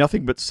wearing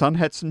nothing but sun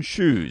hats and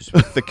shoes,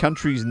 with the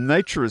country's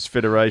Naturist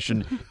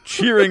Federation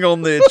cheering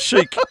on their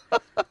cheek.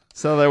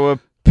 So they were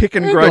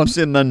picking Hang grapes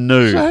on. in the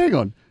nude. So hang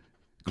on.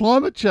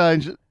 Climate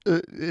change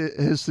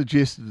has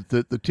suggested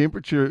that the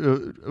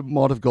temperature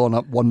might have gone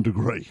up 1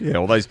 degree. Yeah,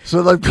 all those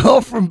So they've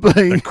gone from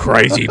being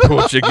crazy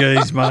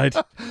Portuguese, mate.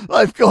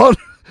 they've gone.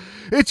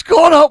 It's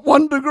gone up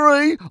 1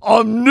 degree.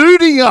 I'm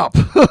nuding up.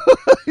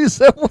 Is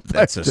that what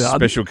That's a they've done?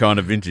 special kind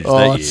of vintage Oh,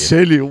 I that year.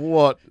 tell you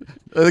what,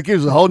 that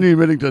gives a whole new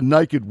meaning to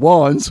naked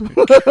wines.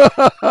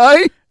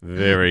 Hey,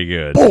 Very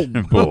good. Boom.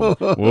 Boom.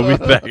 We'll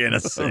be back in a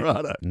second.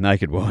 Righto.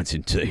 Naked Wines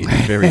indeed.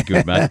 Very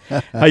good, mate.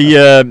 Hey,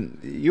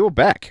 you're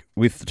back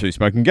with the Two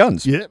Smoking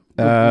Guns. Yeah.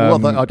 I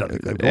don't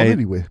think they've gone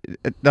anywhere.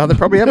 No, they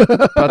probably haven't.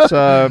 But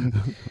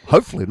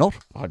Hopefully not.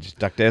 I just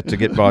ducked out to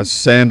get my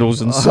sandals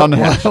and sun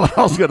hat. Well,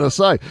 I was going to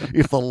say,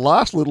 if the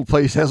last little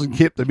piece hasn't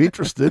kept them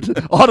interested,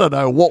 I don't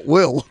know what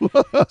will.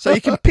 So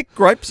you can pick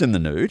grapes in the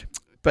nude,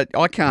 but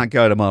I can't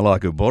go to my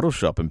local bottle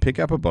shop and pick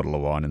up a bottle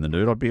of wine in the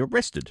nude. I'd be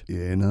arrested.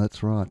 Yeah, no,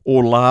 that's right.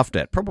 Or laughed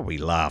at. Probably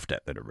laughed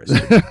at than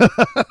arrested.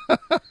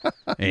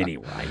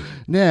 Anyway.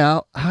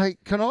 Now, hey,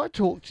 can I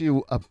talk to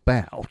you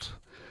about,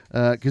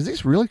 because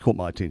this really caught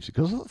my attention,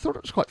 because I thought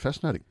it was quite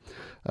fascinating,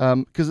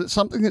 because it's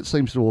something that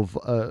seems to have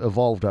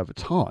evolved over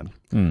time,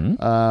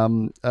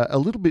 a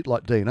little bit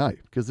like DNA,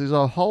 because there's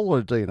a whole lot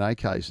of DNA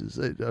cases,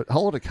 a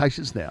whole lot of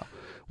cases now,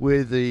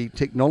 where the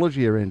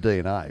technology around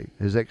DNA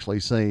has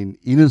actually seen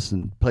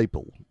innocent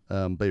people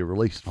be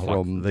released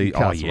from the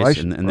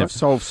incarceration. And they've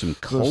solved some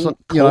cold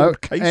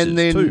cases and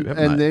then, too, haven't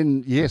and they?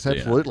 then, yes,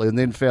 absolutely, and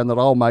then found that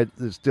old mate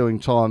that's doing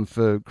time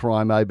for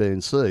crime A, B,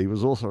 and C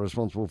was also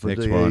responsible for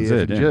X, D, Y, and E, Z,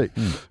 F, and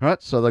G. yeah.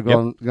 Right, so they're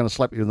going to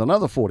slap you with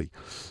another 40.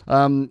 So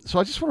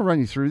I just want to run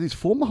you through this.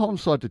 Former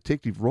homicide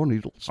detective Ron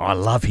Iddles. I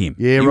love him.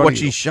 Yeah, you Ron watch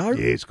Iddles. his show?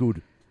 Yeah, it's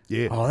good.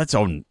 Yeah. Oh, that's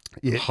on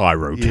Yeah. high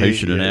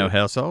rotation in Yeah. our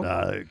household.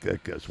 No,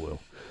 that goes well.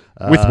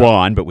 With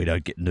wine, but we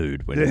don't get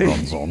nude when it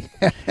runs on.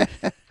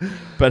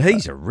 But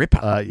he's a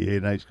ripper. Yeah,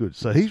 no, it's good.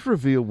 So he's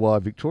revealed why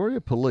Victoria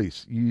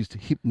Police used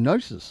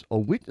hypnosis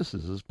on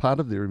witnesses as part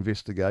of their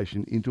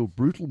investigation into a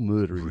brutal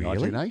murder in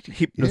Really? 1980.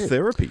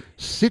 Hypnotherapy. Yeah.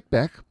 Sit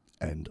back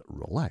and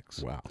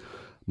relax. Wow.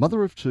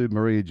 Mother of two,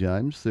 Maria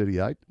James,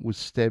 38, was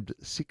stabbed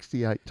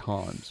 68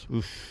 times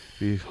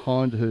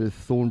behind her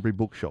Thornbury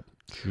bookshop.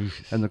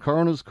 Jesus. And the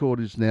coroner's court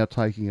is now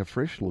taking a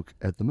fresh look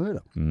at the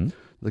murder. Mm.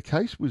 The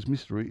case was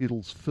Mr.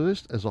 Iddles'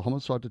 first as a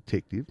homicide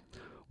detective,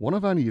 one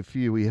of only a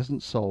few he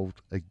hasn't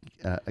solved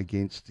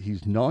against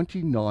his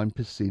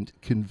 99%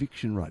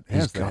 conviction rate.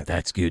 How's that?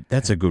 That's good.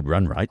 That's a good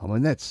run rate. I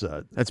mean, that's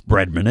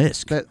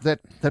Bradman-esque.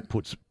 that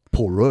puts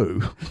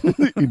Poirot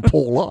in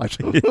poor light.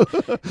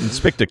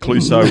 Inspector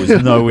Clouseau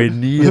was nowhere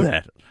near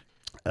that.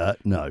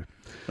 No.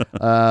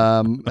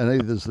 And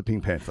neither does the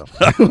Pink Panther.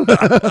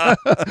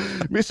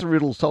 Mr.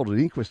 Riddles told an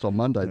inquest on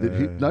Monday that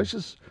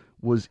hypnosis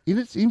was in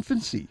its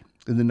infancy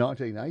in the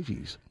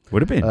 1980s.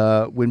 Would have been.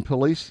 When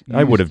police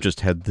They would have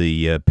just had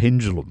the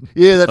pendulum.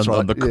 Yeah, that's on, right.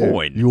 On the Yeah.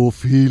 coin. You're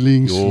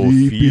feeling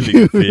sleepy.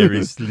 feeling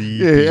very sleepy.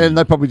 Yeah, and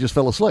they probably just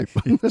fell asleep.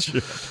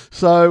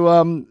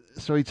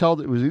 So he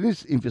told it was in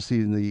its infancy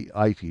in the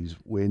 80s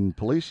when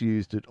police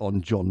used it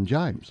on John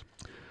James.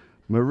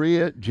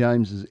 Maria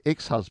James's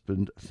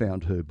ex-husband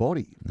found her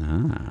body.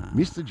 Ah,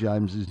 Mr.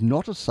 James is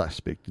not a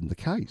suspect in the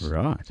case.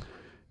 right.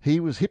 He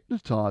was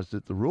hypnotised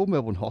at the Royal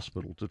Melbourne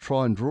Hospital to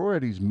try and draw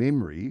out his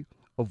memory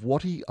of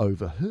what he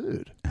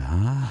overheard.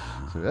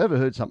 Ah, So he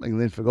overheard something and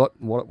then forgot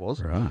what it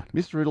was. right.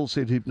 Mr. Riddle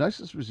said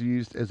hypnosis was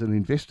used as an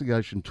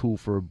investigation tool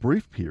for a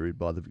brief period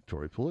by the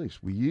Victoria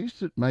Police. We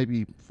used it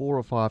maybe 4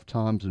 or 5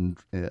 times and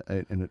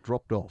it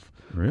dropped off.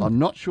 Really? I'm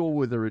not sure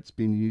whether it's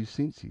been used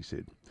since, he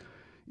said.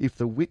 If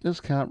the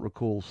witness can't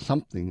recall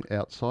something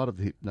outside of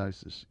the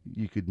hypnosis,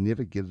 you could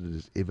never get it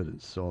as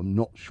evidence, so I'm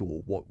not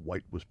sure what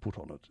weight was put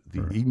on it.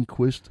 The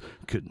inquest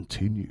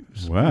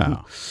continues.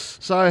 Wow.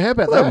 So how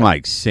about Well, that? that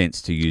makes sense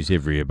to use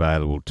every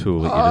available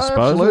tool at your Oh,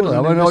 disposal absolutely. in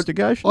an I mean,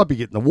 investigation. I'd be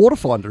getting the water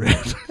finder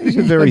out. He's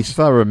a very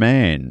thorough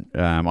man.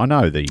 I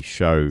know the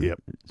show Yep.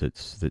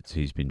 that's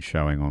he's been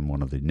showing on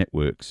one of the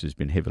networks has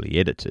been heavily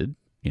edited.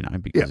 You know,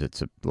 because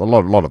it's a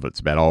lot of it's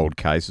about old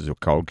cases or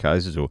cold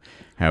cases or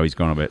how he's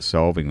gone about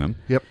solving them.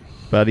 Yep.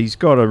 But he's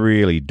got a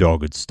really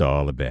dogged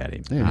style about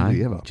him. Yeah, has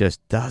he ever? Just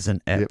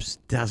doesn't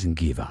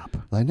give up.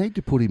 They need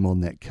to put him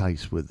on that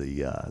case where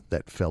the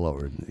that fella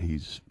and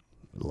his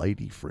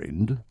lady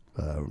friend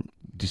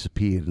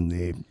disappeared and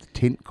their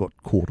tent got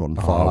caught on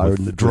fire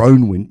and the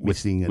drone went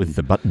missing. With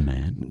the button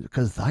man.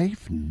 Because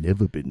they've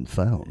never been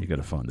found. You've got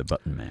to find the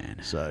button man.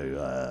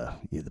 So,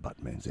 the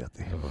button man's out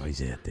there. Oh,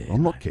 he's out there.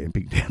 I'm not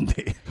camping down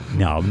there.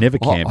 No, I'm never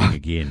camping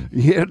again.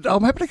 Yeah,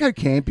 I'm happy to go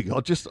camping.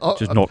 Just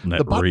not in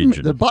that the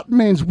region. The button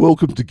man's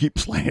welcome to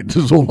Gippsland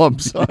is all I'm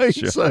saying.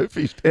 Sure. So if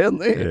he's down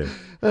there,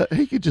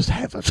 he could just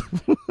have it.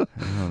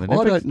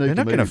 Oh, they're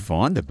not going to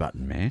find the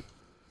button man.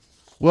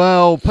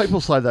 Well,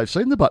 people say they've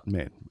seen the button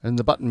man, and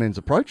the button man's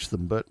approached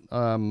them. But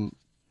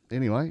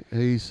anyway,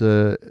 he's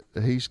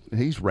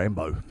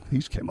Rambo.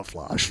 He's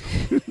camouflaged.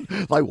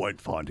 They won't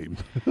find him.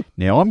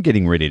 Now I'm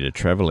getting ready to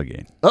travel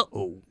again.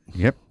 Uh-oh.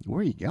 Yep.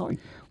 Where are you going?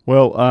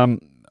 Well,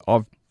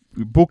 I've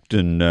booked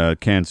and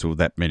cancelled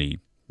that many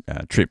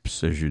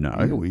trips, as you know.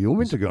 Oh, well, you're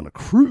meant to go on a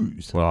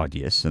cruise. Well,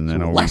 yes, and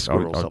then To I Alaska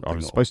or something,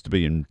 was supposed to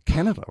be in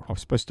Canada. I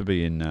was supposed to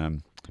be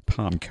in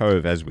Palm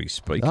Cove as we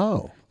speak.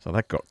 Oh. So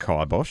that got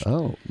kiboshed.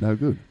 Oh, no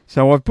good.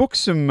 So I've booked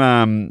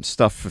some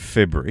stuff for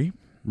February.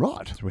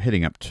 Right. So we're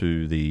heading up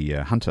to the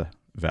Hunter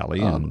Valley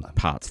and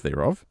parts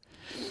thereof.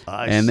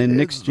 And then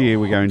next year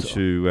we're going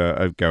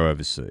to go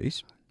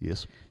overseas.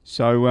 Yes.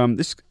 So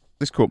this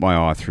caught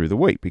my eye through the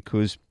week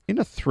because in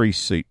a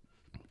 3-seat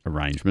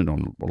arrangement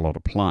on a lot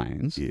of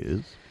planes,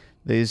 Yes.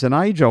 there's an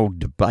age-old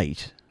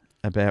debate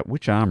about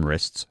which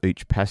armrests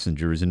each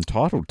passenger is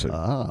entitled to.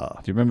 Ah,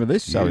 Do you remember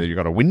this? So Yeah. you've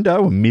got a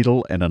window, a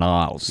middle, and an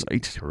aisle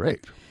seat.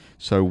 correct.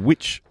 So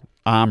which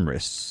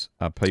armrests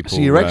are people...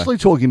 So you're actually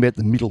talking about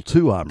the middle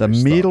two armrests. the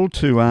middle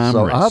two armrests.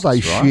 So are they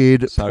right?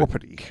 shared So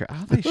property?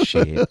 Are they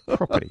shared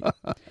property?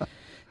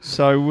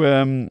 So,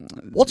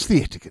 What's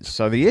the etiquette?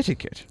 so the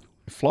etiquette.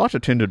 Flight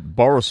attendant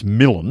Boris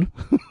Millen,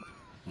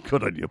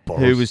 Good on you,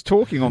 Boris. who was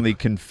talking on the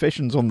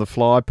Confessions on the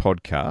Fly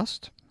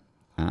podcast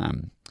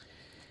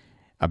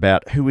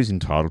about who is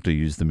entitled to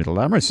use the middle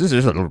armrest. This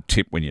is a little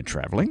tip when you're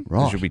travelling. Right.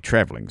 Because you'll be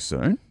travelling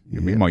soon.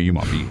 You Yeah.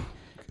 might be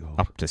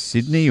up to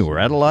Sydney or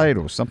Adelaide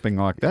or something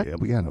like that. Yeah,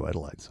 we're going to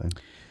Adelaide soon.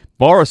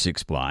 Boris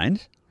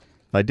explained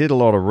they did a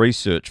lot of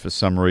research for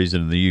some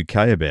reason in the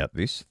UK about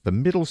this. The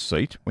middle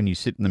seat, when you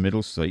sit in the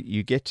middle seat,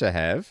 you get to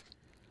have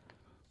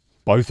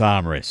both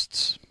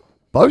armrests.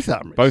 Both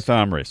armrests. Both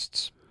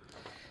armrests.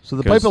 So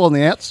the 'Cause- people on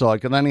the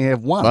outside can only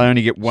have one. They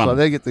only get one. So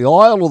they get the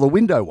aisle or the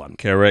window one.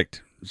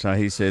 Correct. So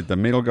he said the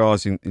middle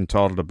guy's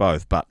entitled to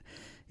both. But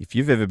if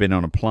you've ever been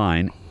on a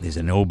plane, there's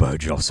an elbow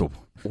jostle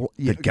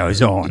that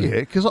goes on Yeah,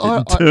 because I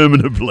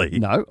interminably.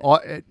 no,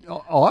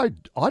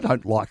 I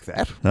don't like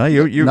that. No,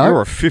 you're No.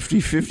 a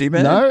 50-50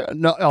 man.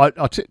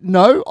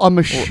 No, I'm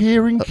a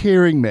sharing,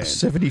 caring man.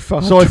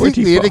 75, So I think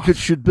the 25. etiquette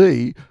should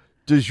be: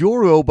 does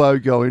your elbow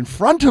go in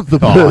front of the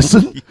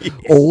person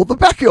or the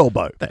back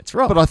elbow? That's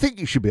right. But I think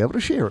you should be able to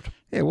share it.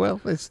 Yeah,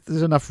 well, there's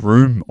enough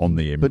room on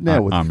the But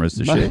now with armrest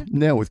to share.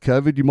 now with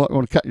COVID, you might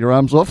want to cut your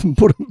arms off and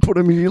put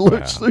them in your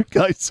loose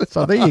suitcase.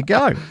 So there you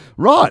go.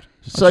 Right.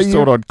 So I just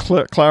thought I'd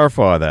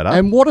clarify that.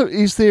 And what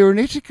is there an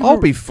etiquette? I'll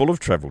be full of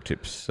travel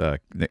tips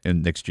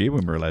next year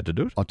when we're allowed to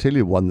do it. I'll tell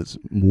you one that's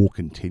more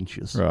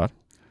contentious. Right.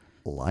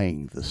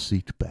 Laying the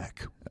seat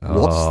back.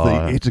 What's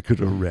the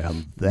etiquette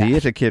around that? The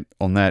etiquette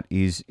on that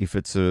is if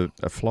it's a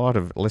flight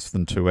of less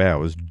than 2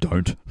 hours,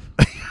 don't.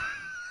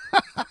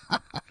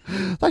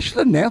 They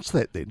should announce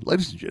that then.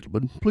 Ladies and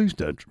gentlemen, please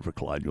don't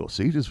recline your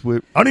seat as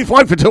we're only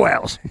flying for 2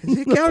 hours.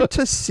 You go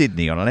to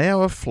Sydney on an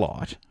hour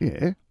flight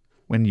Yeah.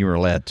 when you're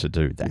allowed to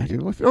do that.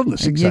 Yeah, if you're on the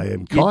 6 And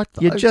a.m. kite,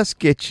 you though, just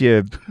get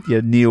your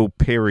Neil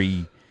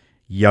Perry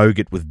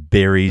yogurt with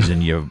berries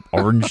and your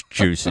orange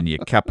juice and your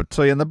cup of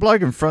tea, and the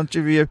bloke in front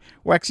of you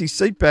waxy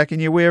seat back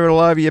and you wear it all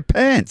over your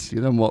pants. you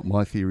know what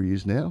my theory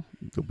is now?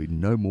 There'll be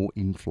no more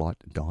in-flight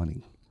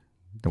dining.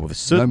 Well, there's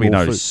certainly more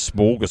no food.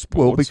 smorgasbords.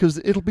 Well, because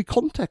it'll be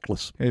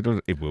contactless.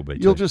 it will be.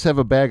 You'll too. just have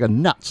a bag of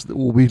nuts that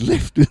will be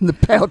left in the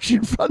pouch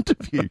in front of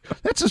you.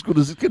 That's as good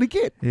as it's going to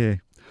get. Yeah.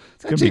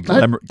 It's going That's to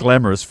be it, mate.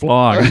 glamorous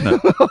flying, isn't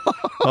it?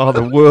 Oh,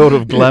 the world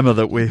of glamour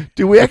that we're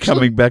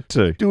coming back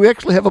to. Do we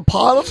actually have a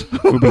pilot?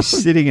 We'll be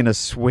sitting in a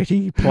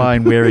sweaty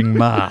plane wearing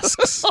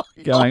masks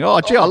going, oh,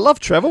 gee, I love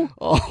travel.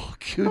 Oh,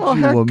 could Oh,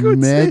 you how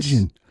good's this?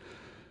 imagine?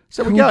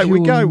 So Could we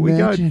you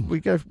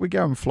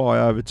go and fly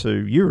over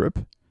to Europe.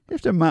 You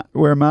have to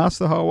wear a mask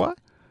the whole way?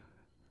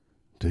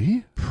 Do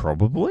you?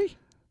 Probably.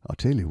 I'll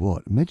tell you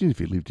what, imagine if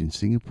you lived in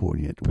Singapore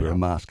and you had to wear a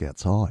mask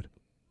outside.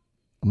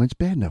 I mean, it's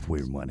bad enough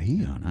wearing one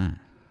here. I know.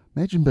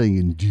 Imagine being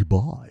in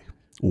Dubai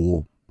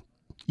or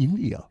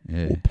India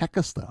Yeah. or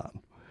Pakistan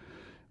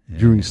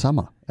during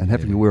summer and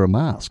having to wear a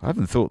mask. I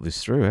haven't thought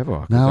this through, have I?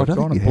 'Cause No, I I've don't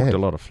gone think and you booked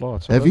have. a lot of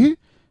flights. Have you?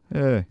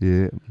 Yeah.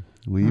 Yeah.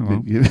 Well,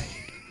 Oh, well.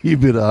 you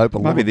better hope a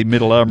lot. Maybe the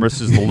middle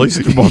armrest is the least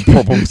of my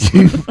problems.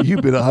 you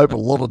better hope a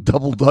lot of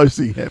double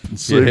dosing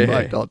happens soon, Yeah.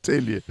 mate. I'll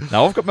tell you.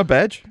 No, I've got my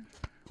badge.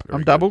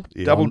 I'm double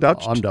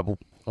Dutched. I'm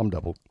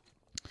double.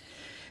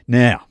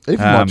 Now,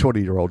 Even my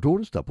 20-year-old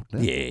daughter's doubled now.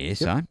 yeah,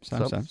 same.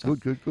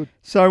 Good.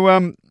 So,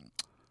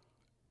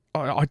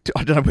 I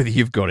don't know whether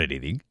you've got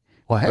anything,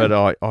 I have.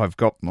 but I've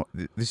got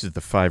this is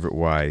the favourite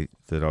way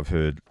that I've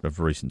heard of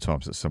recent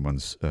times that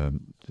someone's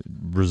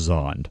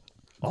resigned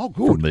from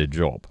good. their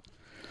job.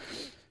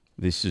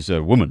 This is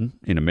a woman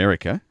in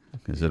America,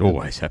 as it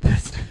always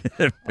happens.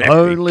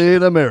 Only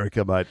in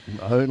America, mate.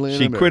 Only in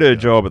She America. quit her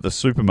job at the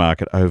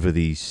supermarket over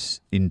the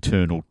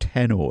internal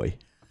tannoy.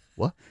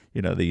 What?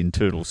 You know, the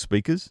internal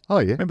speakers. Oh,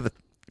 yeah. Remember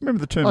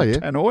the term Oh, yeah.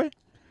 tannoy?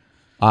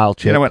 I'll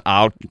check. You know what?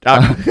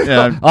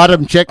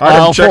 Item check.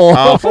 Item aisle check, four.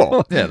 aisle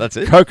four. Yeah, that's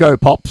it. Cocoa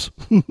Pops.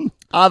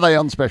 Are they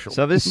on special?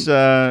 So this,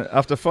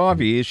 after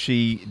 5 years,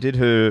 she did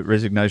her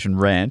resignation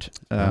rant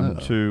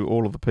to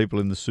all of the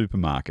people in the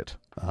supermarket.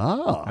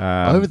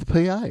 over the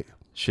PA.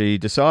 She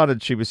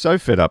decided she was so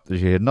fed up that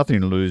she had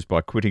nothing to lose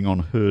by quitting on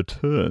her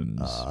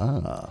terms.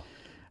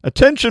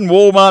 Attention,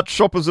 Walmart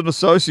shoppers and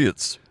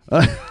associates.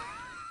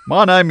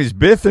 My name is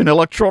Beth in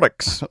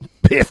Electronics.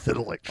 Beth and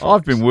Electronics.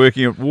 I've been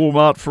working at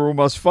Walmart for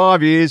almost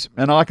 5 years,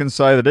 and I can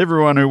say that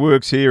everyone who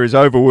works here is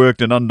overworked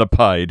and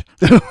underpaid.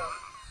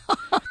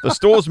 The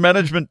store's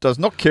management does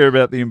not care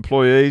about the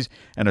employees,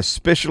 and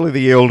especially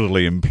the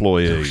elderly She's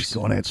employees.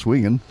 gone out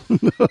swinging.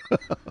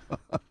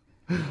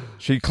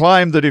 She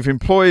claimed that if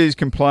employees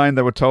complained,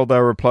 they were told they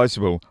were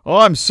replaceable.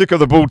 I'm sick of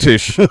the bull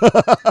tish,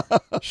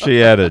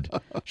 she added.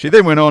 She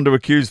then went on to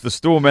accuse the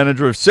store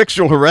manager of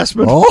sexual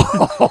harassment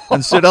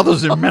and said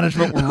others in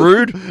management were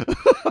rude.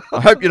 I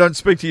hope you don't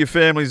speak to your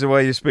families the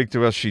way you speak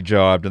to us, she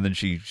jibed, and then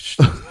she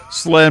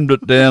slammed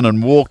it down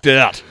and walked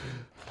out.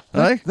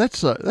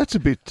 That's a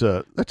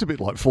bit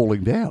like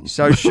falling down.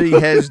 So she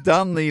has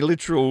done the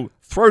literal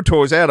throw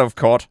toys out of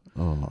cot,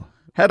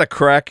 had a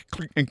crack,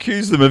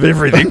 accused them of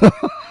everything.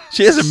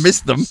 She hasn't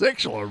missed them.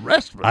 Sexual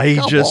harassment.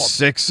 Ageist,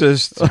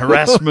 sexist,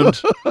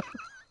 harassment,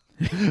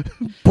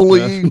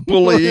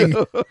 bullying,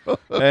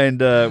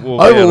 and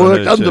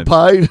overworked,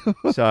 underpaid.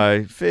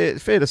 So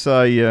fair to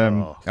say,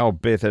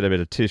 old Beth had a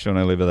bit of tish on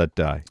her liver that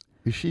day.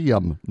 Is she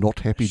not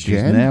happy, She's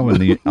Jan? now in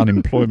the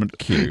unemployment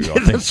queue, I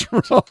think. That's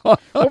right.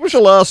 What was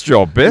your last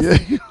job,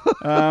 Beth?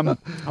 I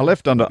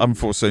left under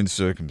unforeseen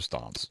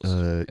circumstances.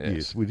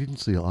 Yes, we didn't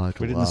see eye to eye.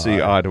 We didn't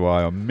see eye to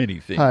eye on many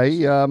things.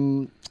 Hey,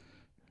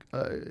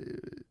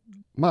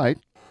 mate,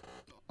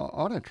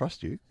 I don't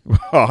trust you.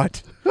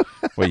 Right.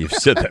 Well, you've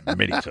said that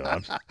many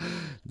times.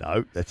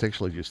 No, that's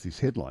actually just this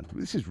headline.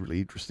 This is really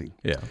interesting.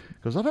 Yeah.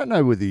 Because I don't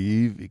know whether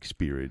you've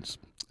experienced,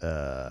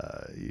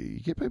 you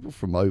get people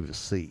from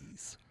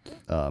overseas,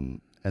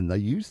 and they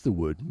use the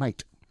word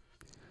mate.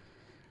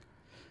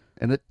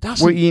 And it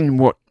doesn't... Well, in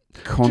what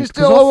context? Just-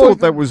 Because I thought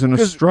that was an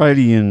 'cause-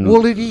 Australian...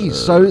 Well, it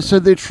is. So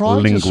they're trying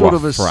to lingua sort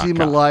of franca.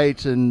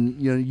 assimilate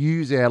and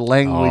use our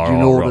language Oh, in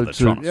right, order they're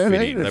to trying to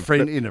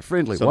fit in. in a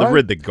friendly So way. they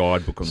read the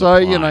guidebook on So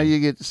the plane. you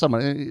get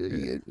someone,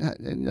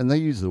 and they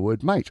use the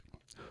word mate.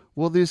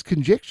 Well, there's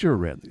conjecture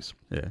around this.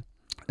 Yeah.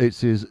 It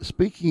says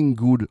speaking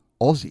good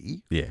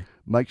Aussie Yeah.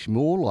 makes you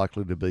more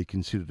likely to be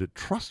considered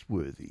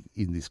trustworthy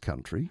in this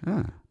country,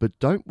 Ah, but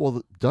don't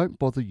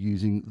bother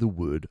using the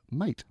word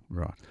mate.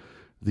 right.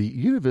 The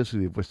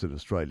University of Western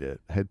Australia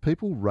had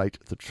people rate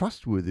the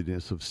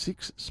trustworthiness of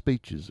 6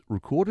 speeches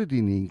recorded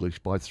in English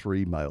by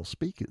 3 male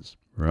speakers.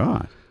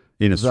 Right.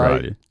 In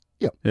Australia.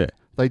 Yep. Yeah.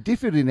 They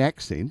differed in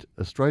accent,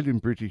 Australian,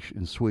 British,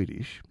 and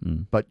Swedish,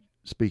 Mm. but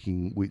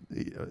speaking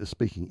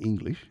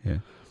English. Yeah.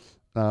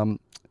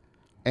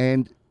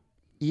 And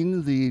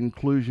in the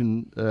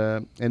inclusion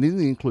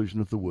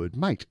of the word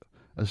mate,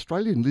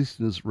 Australian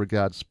listeners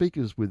regard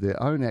speakers with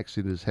their own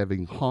accent as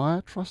having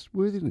higher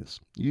trustworthiness.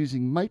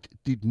 Using mate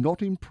did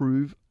not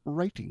improve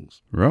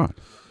ratings. Right.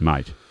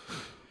 Mate.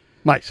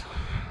 Mate.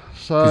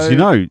 So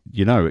Because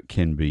you know it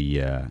can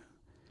be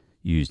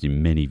used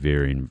in many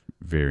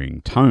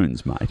varying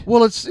tones, mate.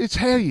 well, it's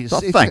how you So,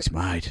 say. thanks,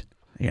 mate.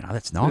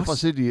 That's nice. If I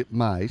said to you,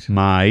 mate,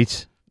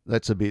 Mate.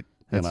 that's a bit.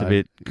 That's a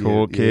bit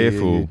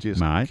careful,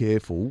 just mate.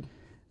 Careful.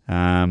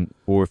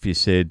 Or if you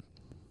said,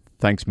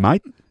 thanks,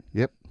 mate.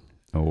 Yep.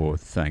 Or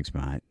thanks,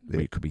 mate.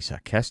 Yep. It could be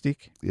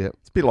sarcastic. Yep.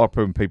 It's a bit like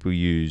when people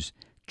use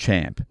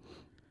champ.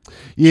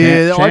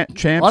 Yeah,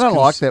 Champ's I don't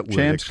like that word.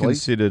 Champ's actually.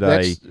 considered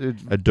That's,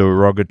 a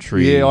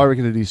derogatory, yeah, I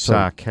reckon it is.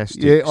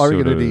 sarcastic Yeah, I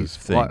reckon sort it of is.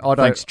 thing. I don't-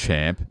 Thanks,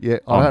 champ. Yeah,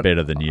 I'm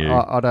better than you.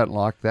 I don't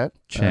like that.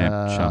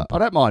 Chump. I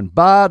don't mind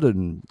bud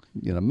and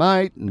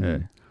mate, and, Yeah.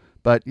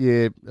 but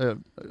yeah,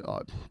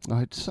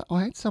 I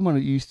had someone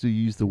who used to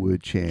use the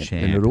word champ, and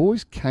Champ. it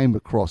always came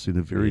across in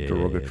a very Yeah,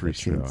 derogatory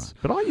that's sense. right.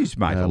 But I use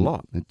mate a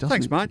lot. It doesn't,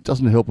 Thanks, mate. It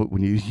doesn't help it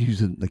when you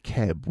use it in the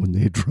cab when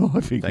they're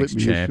driving. Thanks, let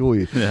me champ. assure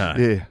you. Yeah.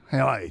 Yeah,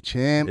 how are you,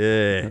 champ?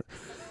 Yeah.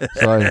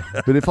 So,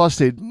 but if I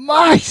said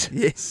mate,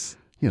 Yes.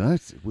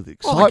 it's with I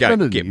excitement, go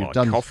and get you've my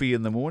done coffee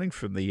in the morning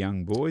from the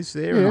young boys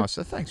there, Yeah. and I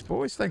say, thanks,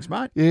 boys. Thanks,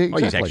 mate. Yeah, I used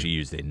to exactly. actually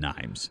use their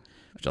names,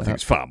 which I think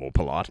is far more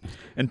polite.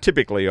 And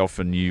typically,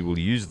 often you will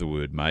use the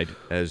word mate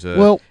as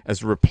a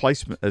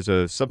replacement, as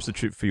a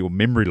substitute for your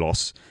memory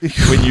loss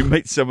when you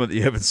meet someone that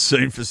you haven't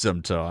seen for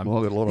some time. Well,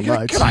 I've got a lot of You go,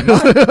 mates. "G'day,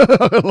 mate."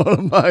 I've got a lot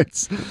of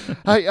mates.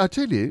 Hey, I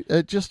tell you,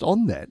 just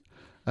on that,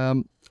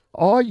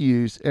 I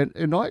use,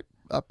 and I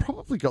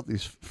probably got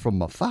this from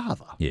my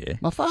father. Yeah.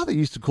 My father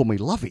used to call me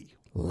Lovey.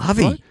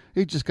 Lovey? Right?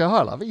 He'd just go,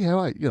 hi, Lovey, how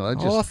are you?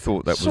 Just I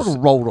thought that sort was.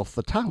 of rolled off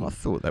the tongue. I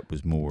thought that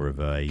was more of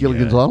a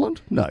Gilligan's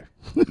Island? No.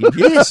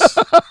 Yes,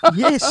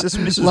 yes, that's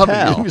Mrs. Lovey,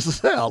 Howe.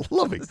 Mrs. Howe,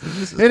 Lovey.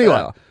 Mrs. Anyway,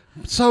 Howe.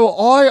 so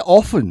I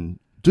often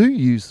do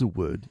use the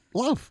word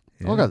love.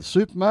 I'll go to the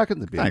supermarket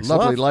and there'll be Thanks, a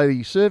lovely love.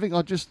 lady serving.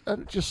 I just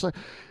say,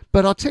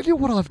 but I'll tell you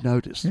what I've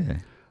noticed. Yeah.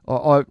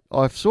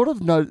 I've sort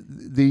of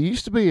there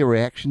used to be a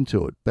reaction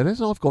to it, but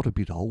as I've got a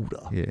bit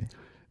older Yeah,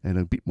 and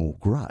a bit more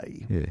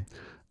grey,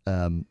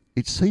 yeah.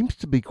 it seems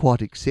to be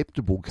quite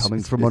acceptable coming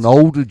It's- from it's- an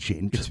older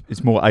gent.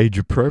 It's more age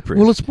appropriate.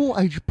 Well, it's more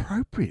age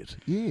appropriate,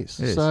 yes.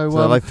 Yes.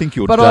 So, they think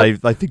you're but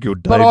Dave. They think you're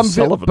Dave but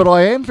Sullivan. but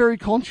I am very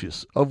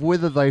conscious of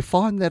whether they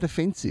find that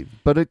offensive.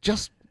 But it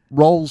just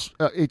rolls.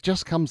 It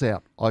just comes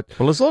out. well,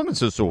 as long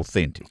as it's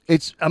authentic.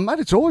 Mate,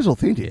 it's always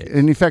authentic. Yes.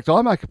 And in fact,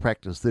 I make a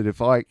practice that if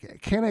I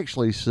can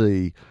actually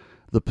see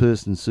the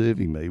person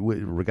serving me,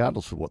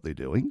 regardless of what they're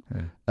doing,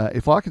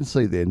 if I can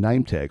see their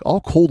name tag,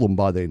 I'll call them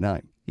by their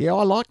name. Yeah,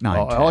 I like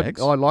name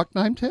tags. I like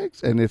name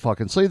tags, and if I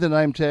can see the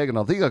name tag and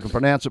I think I can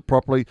pronounce it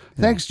properly,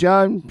 thanks,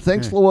 Joan,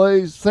 thanks,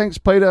 Louise, thanks,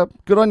 Peter,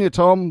 good on you,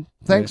 Tom,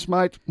 Thanks,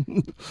 mate.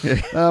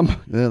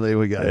 There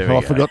we go. There we I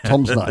go. forgot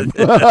Tom's name.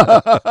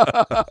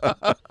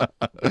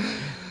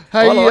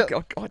 Hey,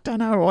 I don't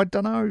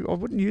know. I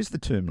wouldn't use the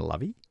term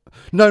lovey.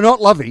 no,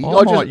 not lovey. I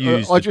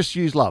I just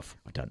use love.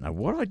 I don't know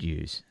what I'd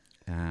use.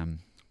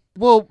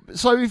 Well,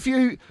 so if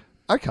you...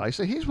 Okay,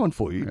 so here's one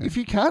for you. If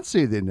you can't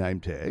see their name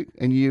tag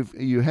and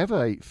you have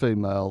a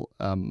female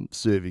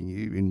serving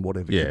you in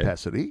whatever Yeah.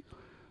 capacity,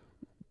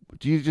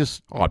 do you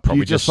just... I'd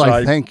probably just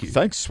say thank you?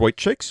 Thanks, sweet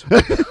chicks.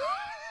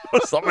 Or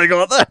something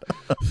like that.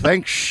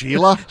 Thanks,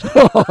 Sheila.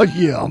 Oh,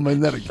 yeah, I mean,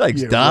 that...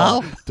 Thanks, yeah,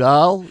 Dal. right.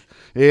 Dal.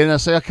 Yeah, no,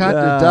 see, I can't...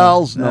 No,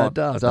 Dal's no, not...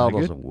 Dal's Dal no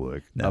good. doesn't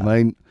work. No. I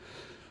mean...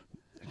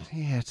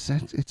 Yeah,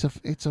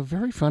 it's a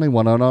very funny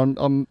one,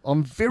 and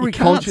I'm very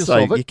conscious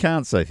of You it.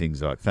 can't say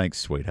things like "thanks,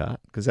 sweetheart,"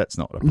 because that's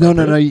not No,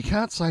 appropriate. you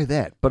can't say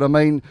that. But I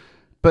mean,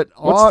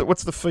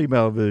 What's the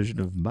female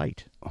version of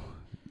mate?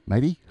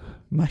 matey?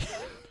 Mate.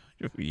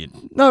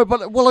 No,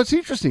 but well, it's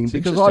interesting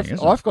because interesting,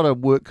 isn't it? I've got a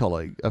work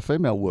colleague, a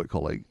female work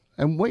colleague,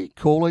 and we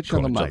call each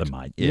other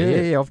mate.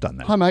 Yeah, I've done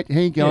that. Hi, mate. How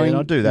you Yeah, going? and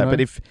I do that. You know?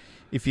 But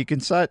if you can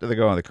say it to the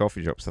guy in the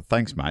coffee shop, so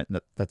thanks, mate.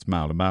 That's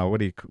male to male.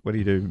 What do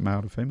you do,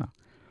 male to female?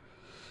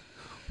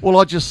 well,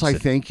 I just say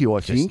thank you. I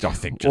think.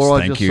 Just Or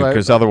I thank just you, say-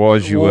 because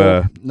otherwise you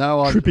or-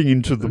 are tripping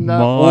into the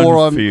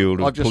or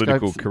minefield I of just go,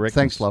 political correctness.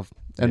 Thanks, love,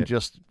 and Yeah.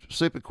 just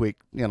super quick.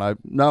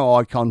 No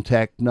eye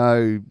contact,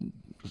 no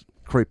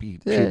creepy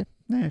shit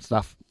Yeah.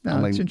 stuff.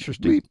 No, it's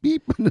interesting. Beep,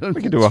 beep.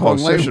 We can do a whole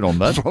session on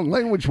that. Strong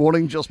language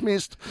warning just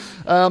missed.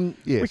 Yeah,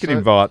 We could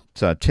invite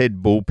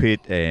Ted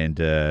Bullpitt and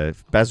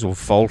Basil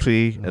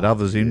Fawlty and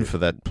others in for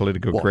that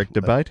political correct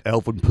debate.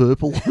 Alvin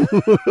Purple.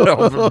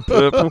 Alvin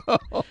Purple.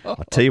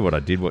 I'll tell you what I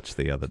did watch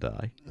the other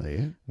day.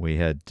 Yeah. We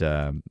had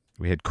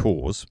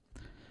Cause.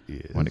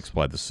 Yes. I won't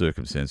explain the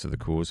circumstance of the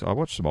Cause. I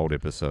watched some old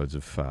episodes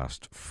of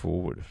Fast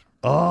Forward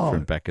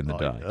from back in the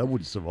day. I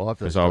wouldn't survive that.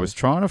 Because I was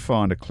trying to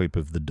find a clip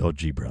of the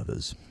Dodgy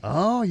Brothers.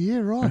 Oh, yeah,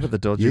 right. Remember the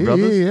Dodgy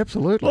Brothers? Yeah,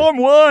 absolutely. I'm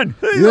one.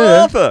 He's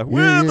Yeah. Arthur.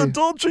 We're Yeah, the yeah.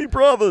 Dodgy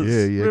Brothers.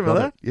 Yeah, Remember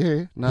got that? it.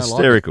 Yeah, no, I like it.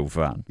 Hysterical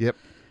fun. Yep.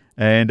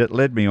 And it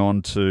led me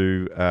on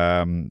to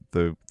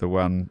the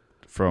one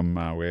from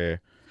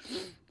where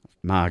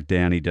Mark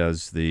Downey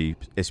does the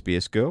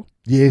SBS girl.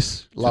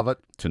 Yes, love it.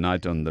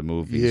 Tonight on the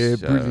movies.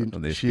 Yeah, brilliant.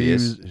 On the She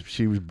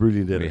SBS. was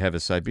brilliant at We it. have a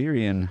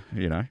Siberian,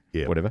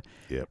 Yep. whatever.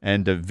 Yep.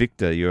 And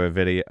Victor, you are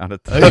very Very that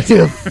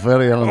unintellectual,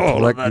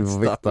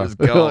 stuff Victor. was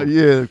gold.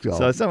 Yeah, gold.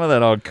 So some of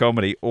that old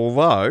comedy,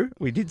 although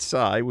we did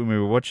say when we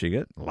were watching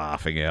it,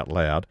 laughing out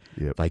loud,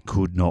 Yep. they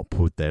could not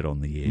put that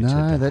on the air No,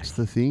 today. that's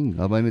the thing.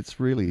 I mean, it's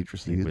really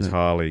interesting, It was isn't it?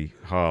 highly,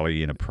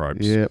 highly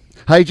inappropriate. Yeah.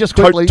 Hey, just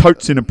quickly.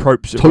 Totes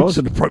inappropriate. it Totes was.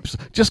 and appropriate.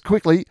 Just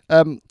quickly,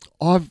 I'm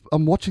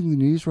watching the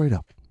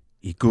newsreader.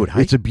 You're good,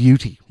 hey? It's a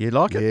beauty. You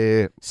like it?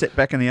 Yeah. Set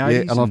back in the Yeah,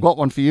 80s? and I've got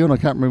one for you, and I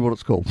can't remember what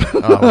it's called.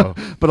 Oh, well,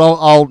 But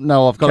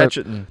I've got catch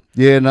it. And,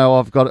 Yeah, no,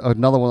 I've got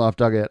another one I've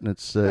dug out, and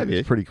it's Have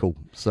you? pretty cool.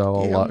 So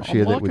I'll yeah, I'm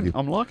share that liking with you. it.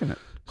 I'm liking it.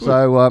 Good.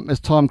 So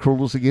it's time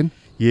crawlers again.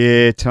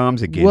 Yeah,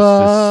 time's against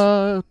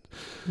us.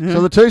 What?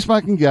 So the two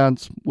smoking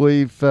guns.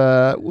 We've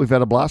had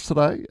a blast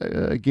today,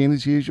 again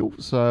as usual.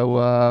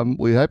 So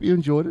we hope you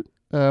enjoyed it.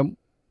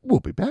 We'll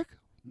be back.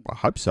 I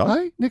hope so.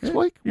 Hey, next Yeah.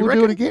 week You we'll do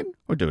it reckon? again.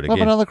 We'll do it Have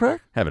again. another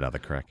crack. Have another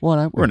crack. Why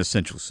don't We're we? an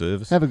essential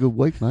service. Have a good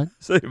week, mate.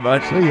 See you,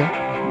 mate. See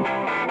ya.